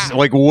rides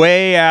like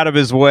way out of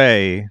his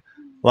way.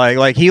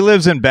 Like he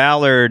lives in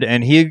Ballard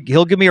and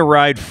he'll give me a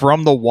ride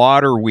from the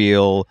water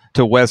wheel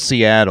to West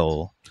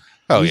Seattle.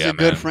 oh He's yeah, a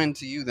good man. friend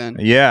to you then.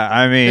 Yeah,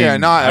 I mean, Yeah,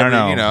 not I don't every,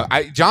 know. you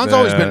know. John's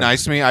always been Uh,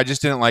 nice to me. I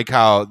just didn't like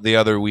how the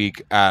other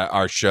week at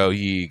our show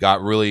he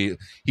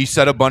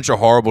said a bunch of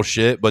horrible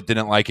shit, but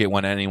didn't like it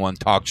when anyone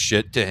talked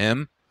shit to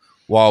him.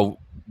 While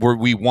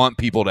we want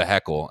people to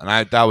heckle,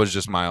 and that was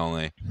just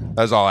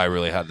that's all I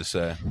really had to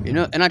say. You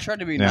know, and I tried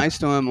to be Yeah. nice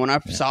to him. When I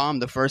saw him,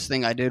 the first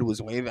thing I did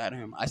was wave at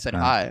him. I said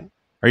hi.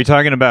 Are you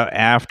talking about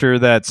after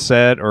that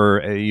set, or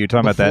are you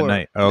talking about that Before-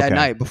 night? Okay. That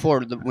night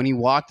before, when he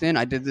walked in,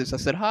 I did this. I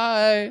said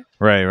hi.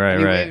 Right, And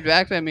he right. waved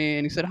back at me,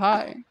 and he said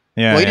hi.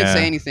 Yeah, Well, he didn't yeah.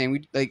 say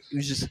anything. It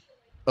was just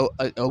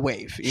a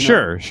wave. You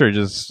know? Sure,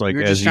 just like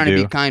We were as just you trying do.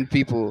 to be kind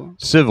people.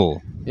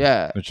 Civil,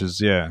 Yeah. which is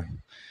yeah.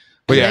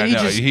 But And yeah, then he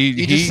no, just,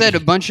 he just said a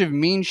bunch of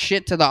mean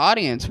shit to the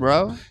audience,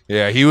 bro.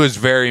 yeah, he was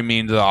very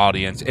mean to the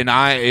audience, and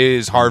it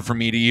is hard for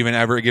me to even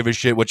ever give a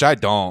shit, which I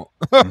don't.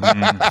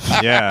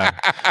 Yeah,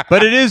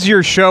 but it is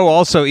your show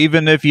also,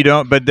 even if you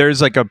don't. But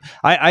there's like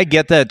I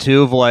get that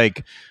too of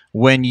like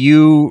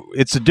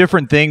it's a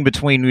different thing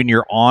between when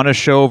you're on a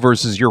show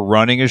versus you're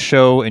running a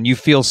show, and you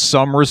feel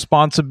some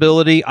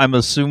responsibility. I'm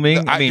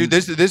assuming. I mean, dude,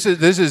 this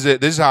is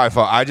it. This is how I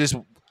felt.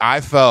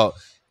 I felt,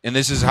 and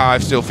this is how I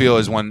still feel,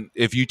 is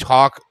if you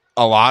talk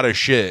a lot of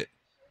shit,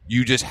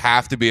 you just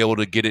have to be able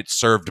to get it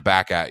served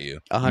back at you.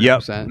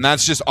 100%. And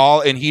that's just all.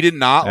 And he did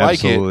not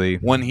Absolutely.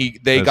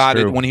 like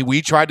it when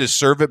we tried to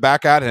serve it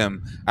back at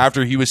him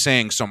after he was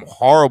saying some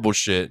horrible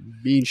shit,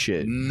 mean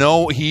shit.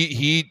 No,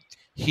 he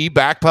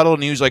backpedaled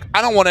and he was like,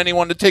 I don't want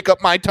anyone to take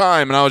up my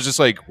time. And I was just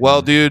like,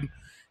 well, dude,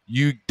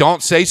 you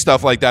don't say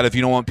stuff like that if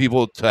you don't want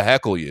people to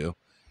heckle you.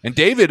 And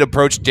David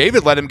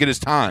let him get his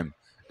time.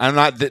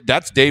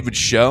 That's David's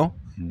show.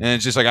 And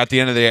it's just like, at the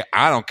end of the day,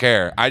 I don't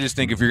care. I just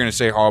think if you're going to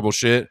say horrible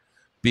shit,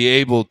 be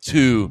able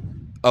to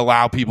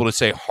allow people to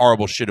say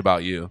horrible shit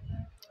about you.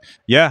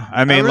 Yeah,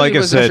 I mean, I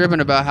wasn't tripping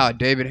about how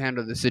David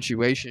handled the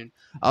situation.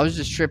 I was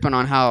just tripping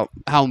on how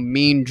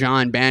mean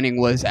John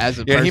Banning was as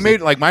a person. He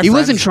made He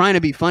wasn't trying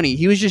to be funny.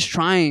 He was just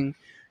trying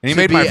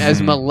to be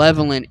as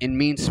malevolent and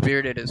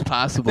mean-spirited as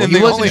possible. He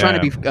wasn't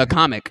trying to be a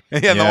comic.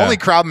 Yeah, the only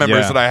crowd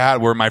members that I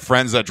had were my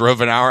friends that drove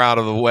an hour out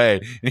of the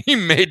way. And he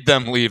made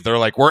them leave. They're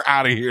like, we're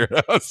out of here.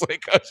 I was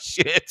like, oh,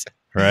 shit.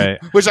 Right.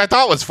 Which I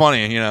thought was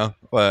funny,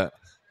 but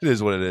it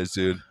is what it is,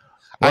 dude.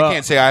 Well, I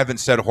can't say I haven't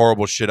said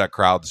horrible shit at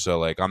crowds, so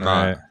like I'm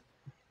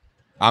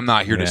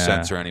not here to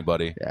censor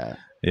anybody. Yeah.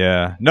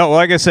 Yeah. No,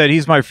 like I said,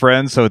 he's my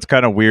friend, so it's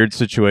kind of a weird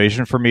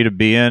situation for me to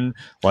be in.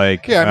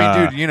 Like, yeah,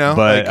 I mean, dude,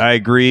 But I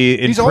agree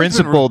in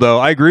principle, though.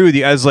 I agree with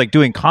you as like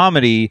doing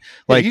comedy.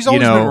 Like, he's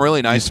always been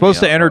really nice. You're supposed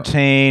to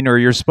entertain, or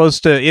you're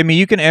supposed to. I mean,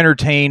 you can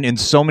entertain in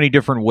so many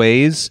different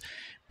ways.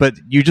 But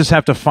you just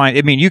have to find.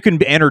 I mean, you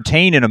can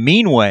entertain in a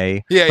mean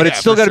way, but it's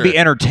still got to be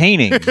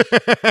entertaining.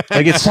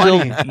 Like it's still,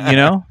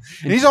 And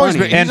he's always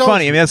been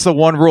funny. I mean, that's the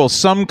one rule: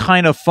 some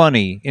kind of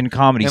funny in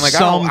comedy. And like,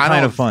 some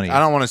kind of funny. I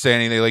don't want to say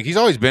anything. Like he's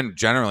always been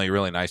generally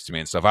really nice to me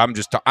and stuff. I'm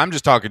just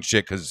talking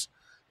shit because,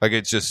 like,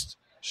 it's just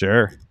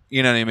sure.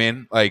 You know what I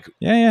mean? Like,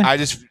 yeah. I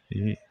just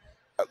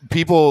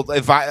people.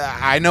 If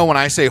I know when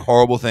I say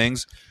horrible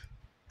things,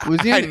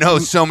 I know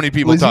so many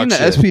people talk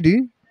shit. Was he in the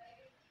SPD?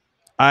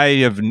 I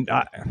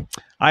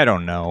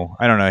don't know.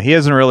 He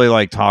doesn't really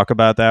like talk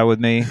about that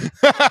with me.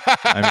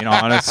 I mean,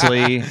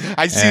 honestly,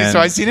 I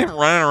seen him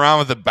running around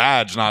with a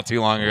badge not too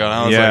long ago. And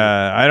I was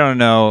I don't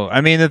know. I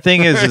mean, the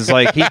thing is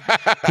like he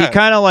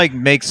kind of like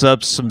makes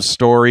up some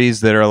stories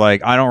that are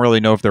like I don't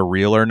really know if they're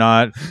real or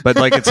not. But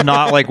like it's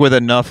not like with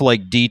enough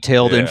like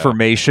detailed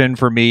information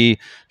for me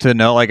to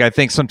know. Like I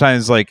think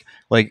sometimes like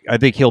I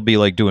think he'll be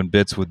like doing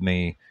bits with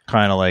me.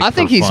 Kind of like I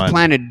think he's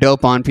planted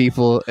dope on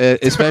people,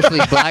 especially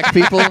black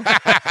people.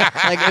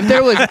 Like if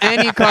there was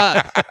any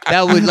cop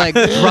that would like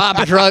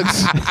drop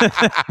drugs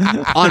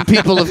on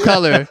people of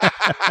color,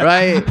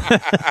 right?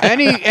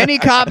 Any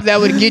cop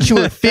that would get you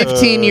a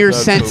 15-year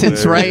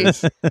sentence,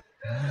 hilarious. right?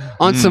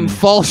 On some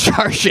false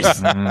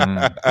charges.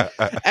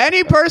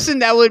 Any person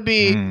that would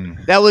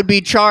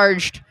be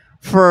charged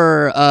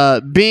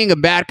for being a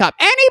bad cop.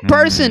 Any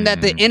person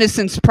that the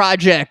Innocence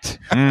Project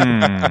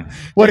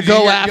would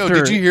go after.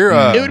 Did you hear?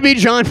 It would be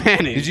John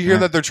Banning. Did you hear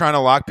that they're trying to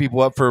lock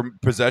people up for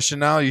possession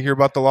now? You hear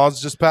about the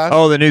laws just passed?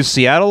 Oh, the new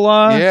Seattle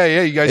law?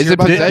 Yeah. You guys hear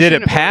about that? Did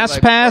it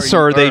pass,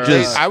 or they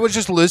just... I was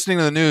just listening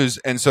to the news,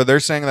 and so they're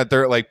saying that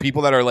they're like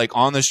people that are like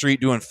on the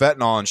street doing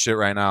fentanyl and shit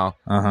right now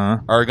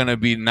are going to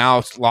be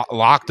now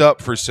locked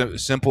up for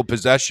simple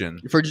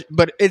possession.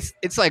 But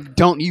it's like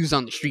don't use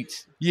on the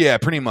streets. Yeah,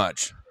 pretty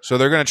much. So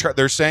they're going to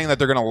they're saying that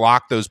they're going to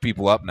lock those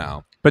people up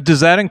now. But does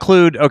that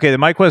include? Okay,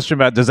 my question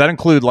does that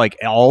include like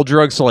all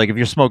drugs? So like if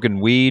you're smoking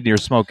weed, you're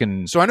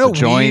smoking. So I know a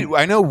joint? weed.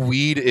 I know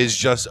weed is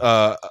just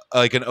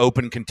like an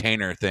open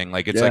container thing.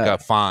 Like it's like a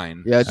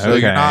fine. Yeah. So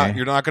you're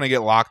not going to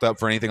get locked up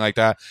for anything like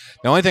that.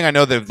 The only thing I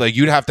know that like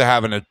you'd have to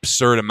have an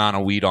absurd amount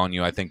of weed on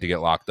you, I think, to get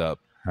locked up.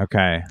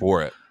 Okay.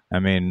 For it. I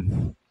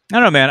mean. I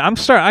don't know, man.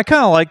 I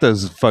kind of like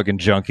those fucking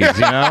junkies,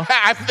 you know.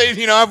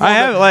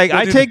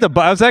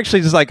 I was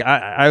actually just like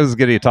I was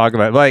going to talk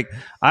about it. Like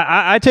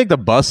I take the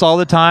bus all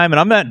the time, and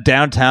I'm not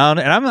downtown,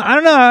 and I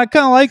don't know. I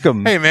kind of like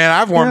them. Hey, man,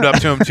 I've warmed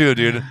up to him too,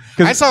 dude.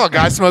 I saw a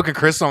guy smoking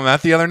crystal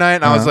meth the other night,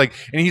 and I was like,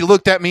 and he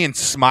looked at me and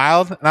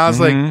smiled, and I was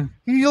like,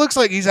 he looks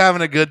like he's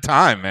having a good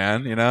time,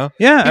 man. You know?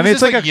 Yeah, I mean,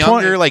 it's like a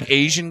younger, like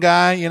Asian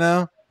guy, you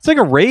know. It's like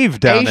a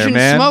rave down there,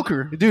 man.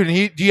 Smoker. Dude,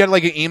 he had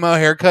like an emo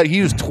haircut. He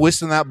was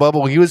twisting that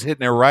bubble. He was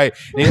hitting it right.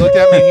 And he looked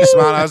at me and he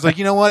smiled. I was like,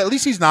 you know what? At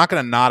least he's not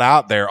going to nod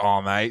out there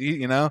all night,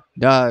 you know?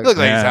 He looked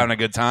like he's having a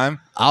good time.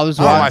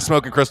 My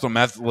smoking crystal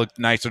meth looked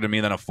nicer to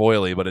me than a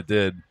foily, but it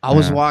did. I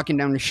was walking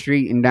down the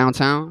street in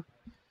downtown,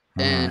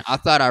 and I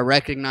thought I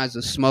recognized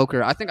a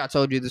smoker. I think I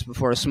told you this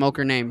before. A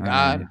smoker named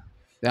God.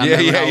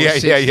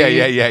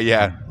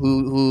 Yeah.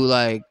 Who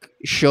like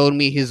showed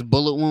me his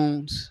bullet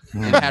wounds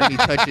and had me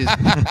touch his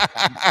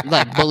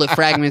like bullet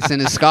fragments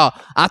in his skull.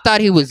 I thought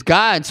he was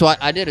God, so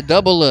I did a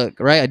double look,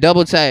 right? A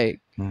double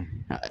take.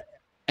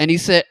 And he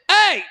said,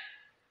 "Hey,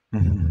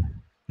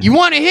 you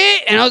want to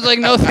hit?" And I was like,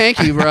 "No, thank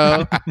you,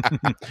 bro.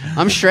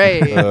 I'm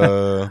straight."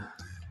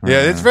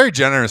 Yeah, it's very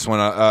generous when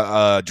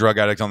a drug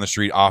addict on the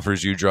street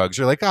offers you drugs.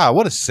 You're like,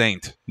 what a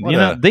saint.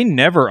 They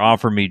never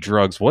offer me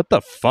drugs. What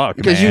the fuck,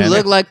 Because man? you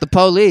look like the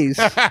police.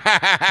 Dude,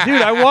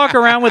 I walk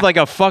around with like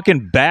a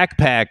fucking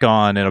backpack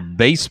on and a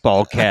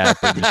baseball cap.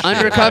 And shit.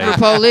 Undercover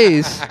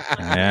police.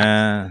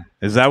 Yeah.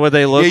 Is that what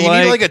they look like? You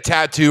need like a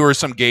tattaoo or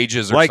some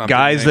gauges or like something.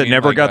 guys that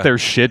never got their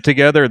shit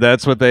together.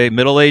 That's what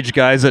middle-aged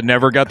guys that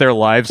never got their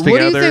lives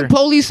together. What do you think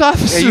police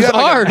officers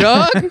are,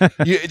 dog?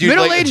 Dude,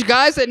 Middle-aged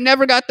guys that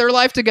never got their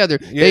life together.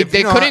 Yeah,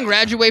 they couldn't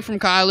graduate from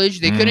college.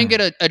 They couldn't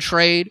get a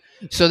trade.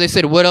 So they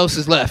said, what else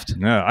is left?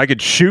 No, I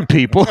could shoot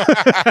people.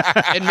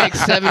 And make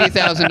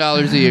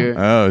 $70,000 a year.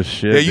 Oh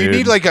shit! Yeah, you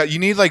dude.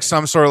 need like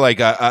some sort of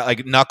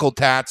like knuckle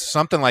tats,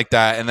 something like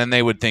that, and then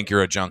they would think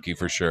you're a junkie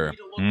for sure.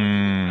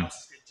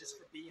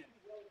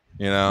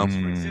 You know?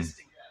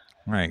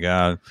 My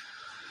God!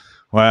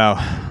 Wow,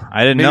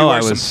 I didn't Maybe know wear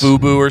I was some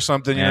FUBU or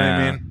something. You know what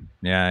I mean?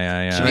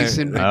 Yeah.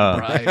 Jason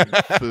McBride,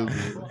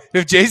 FUBU.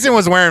 If Jason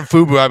was wearing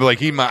FUBU, I'd be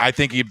like, I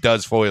think he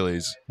does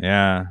foilies.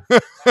 Yeah.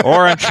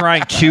 Or I'm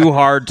trying too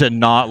hard to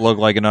not look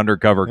like an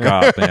undercover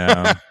cop. You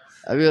know?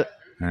 I mean,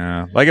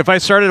 Yeah. Like if I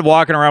started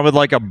walking around with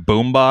like a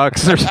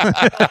boombox or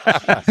something,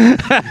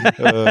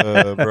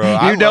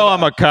 bro,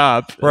 I'm a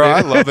cop. Bro, I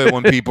love it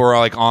when people are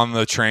like on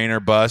the train or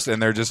bus and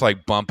they're just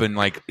like bumping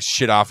like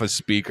shit off a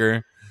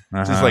speaker.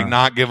 Just like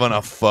not giving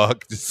a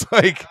fuck. Just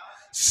like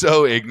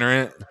so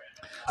ignorant.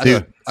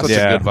 Dude, such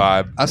a good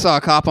vibe. I saw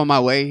a cop on my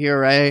way here,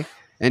 right?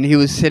 And he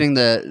was hitting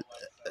the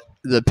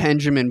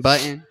Benjamin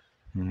button.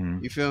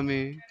 You feel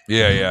me?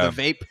 Yeah. The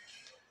vape.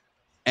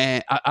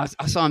 And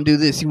I saw him do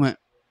this. He went,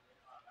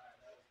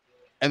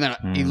 and then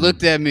he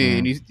looked at me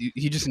and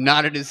he just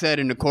nodded his head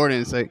in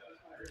accordance, like.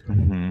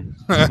 And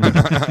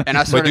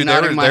I started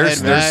nodding my head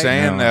they're back.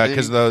 saying that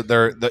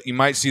because you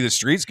might see the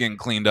streets getting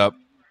cleaned up.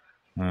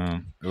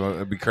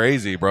 It'd be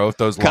crazy, bro. If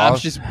those cops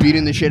laws just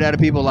beating the shit out of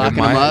people,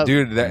 locking them up,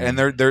 dude. And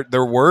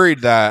they're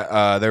worried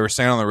that they were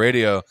saying on the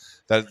radio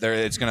that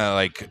it's gonna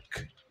like,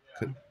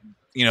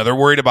 they're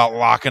worried about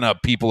locking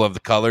up people of the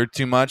color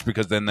too much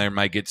because then they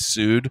might get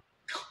sued.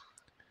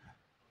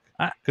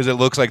 Because it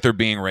looks like they're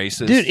being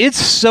racist, dude. It's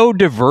so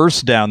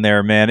diverse down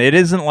there, man. It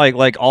isn't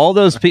like all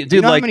those people, dude.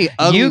 You know like how many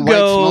ugly you white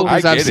go,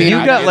 smokers I've seen you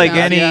out got here like in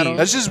any. Seattle?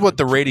 That's just what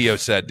the radio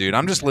said, dude.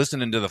 I'm just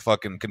listening to the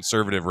fucking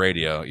conservative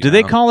radio. Do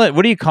they call it?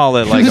 What do you call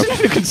it? Like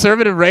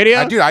conservative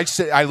radio? Dude, I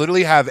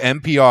literally have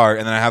NPR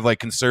and then I have like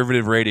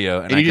conservative radio,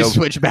 and I you just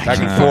switch back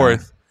and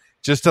forth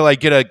just to like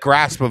get a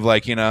grasp of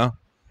like of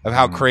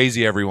how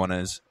crazy everyone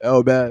is.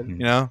 Oh, bad.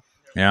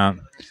 Yeah.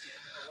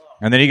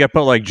 And then you got to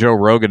put like Joe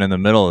Rogan in the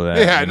middle of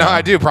that. Yeah, no,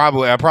 I do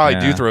probably. I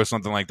probably do throw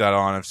something like that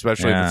on,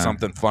 especially if it's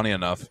something funny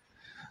enough.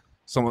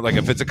 Someone like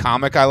if it's a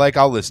comic I like,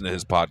 I'll listen to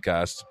his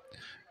podcast.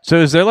 So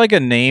is there like a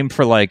name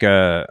for like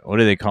what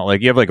do they call it?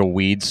 Like you have like a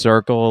weed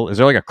circle? Is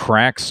there like a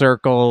crack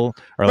circle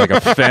or like a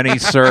Fenny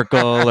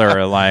circle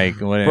or like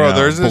what? Bro,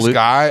 there's this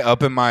guy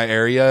up in my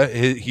area.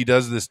 He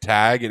does this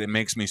tag and it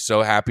makes me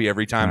so happy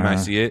every time I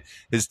see it.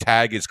 His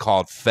tag is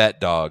called Fet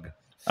Dog.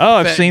 Oh,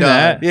 I've seen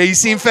that. Yeah, you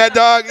seen Fet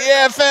Dog?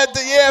 Yeah, Fet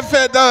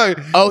Dog.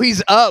 Oh,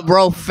 he's up,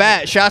 bro.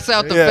 Fat. Shouts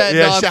out to Fet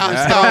Dog.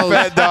 Shouts out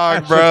Fet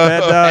Dog, bro.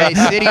 Hey,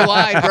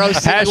 citywide, bro.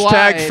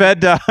 Hashtag Fed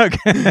Dog.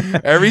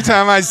 Every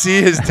time I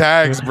see his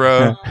tags,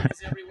 bro.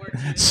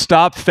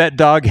 Stop Fet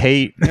Dog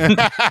hate.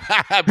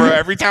 Bro,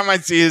 every time I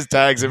see his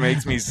tags, it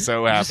makes me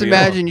so happy. Just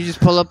imagine you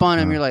just pull up on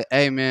him. You're like,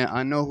 hey, man,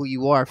 I know who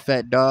you are,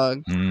 Fet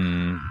Dog.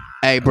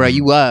 Hey, bro,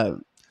 you up.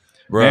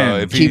 Bro,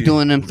 Man, keep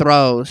doing them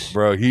throws.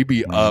 Bro, he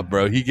be up,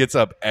 bro. He gets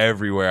up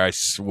everywhere, I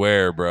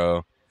swear,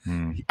 bro.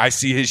 I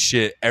see his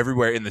shit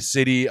everywhere in the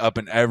city, up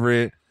in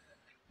Everett.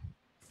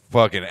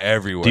 Fucking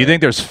everywhere. Do you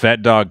think there's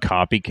Fet Dog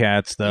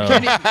copycats, though?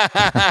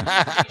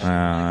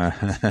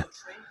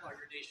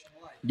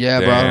 Yeah,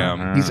 Damn.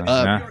 bro. He's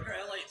up.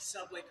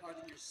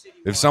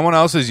 If someone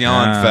else is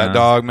yelling Fet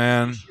Dog,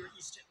 man.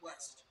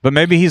 But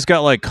maybe he's got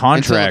like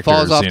contractors,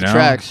 falls off the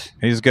tracks.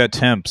 He's got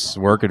temps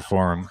working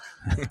for him.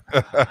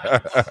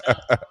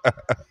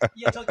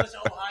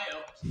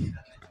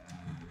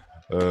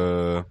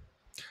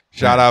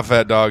 Shout out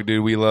Fet Dog,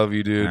 dude. We love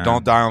you, dude.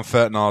 Don't die on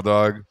fentanyl,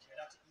 dog.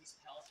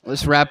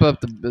 Let's wrap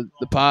up the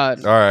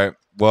pod. All right.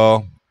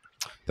 Well,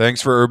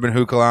 thanks for Urban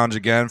Hookah Lounge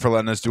again for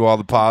letting us do all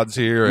the pods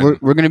here.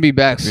 We're gonna be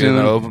back soon.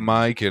 The open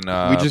mic and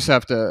we just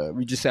have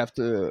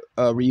to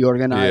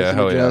reorganize and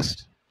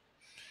adjust.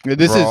 Yeah.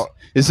 This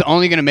is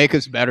only gonna make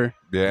us better.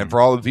 Yeah, and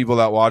for all the people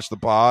that watch the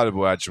pod,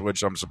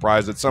 which I'm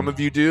surprised that some of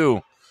you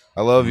do,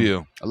 I love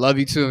you. I love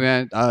you too,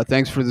 man.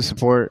 Thanks for the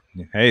support.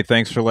 Hey,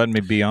 thanks for letting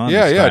me be on.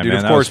 Yeah, this time, dude.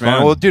 man. Of course,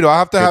 man. Well, dude, I'll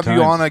have to have you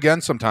times. on again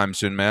sometime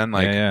soon, man.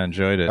 Like, yeah,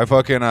 enjoyed it. I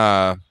fucking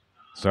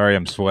Sorry,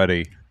 I'm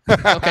sweaty.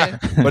 Okay.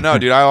 But no,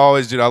 dude, I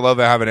love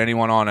having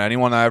anyone on.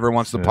 Anyone that ever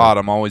wants to pod,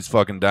 I'm always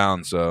fucking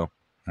down. So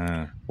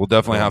we'll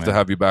definitely have to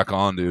have you back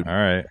on, dude. All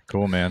right,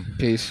 cool, man.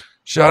 Peace.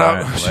 Shout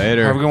out.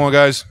 Later. Have a good one,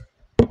 guys.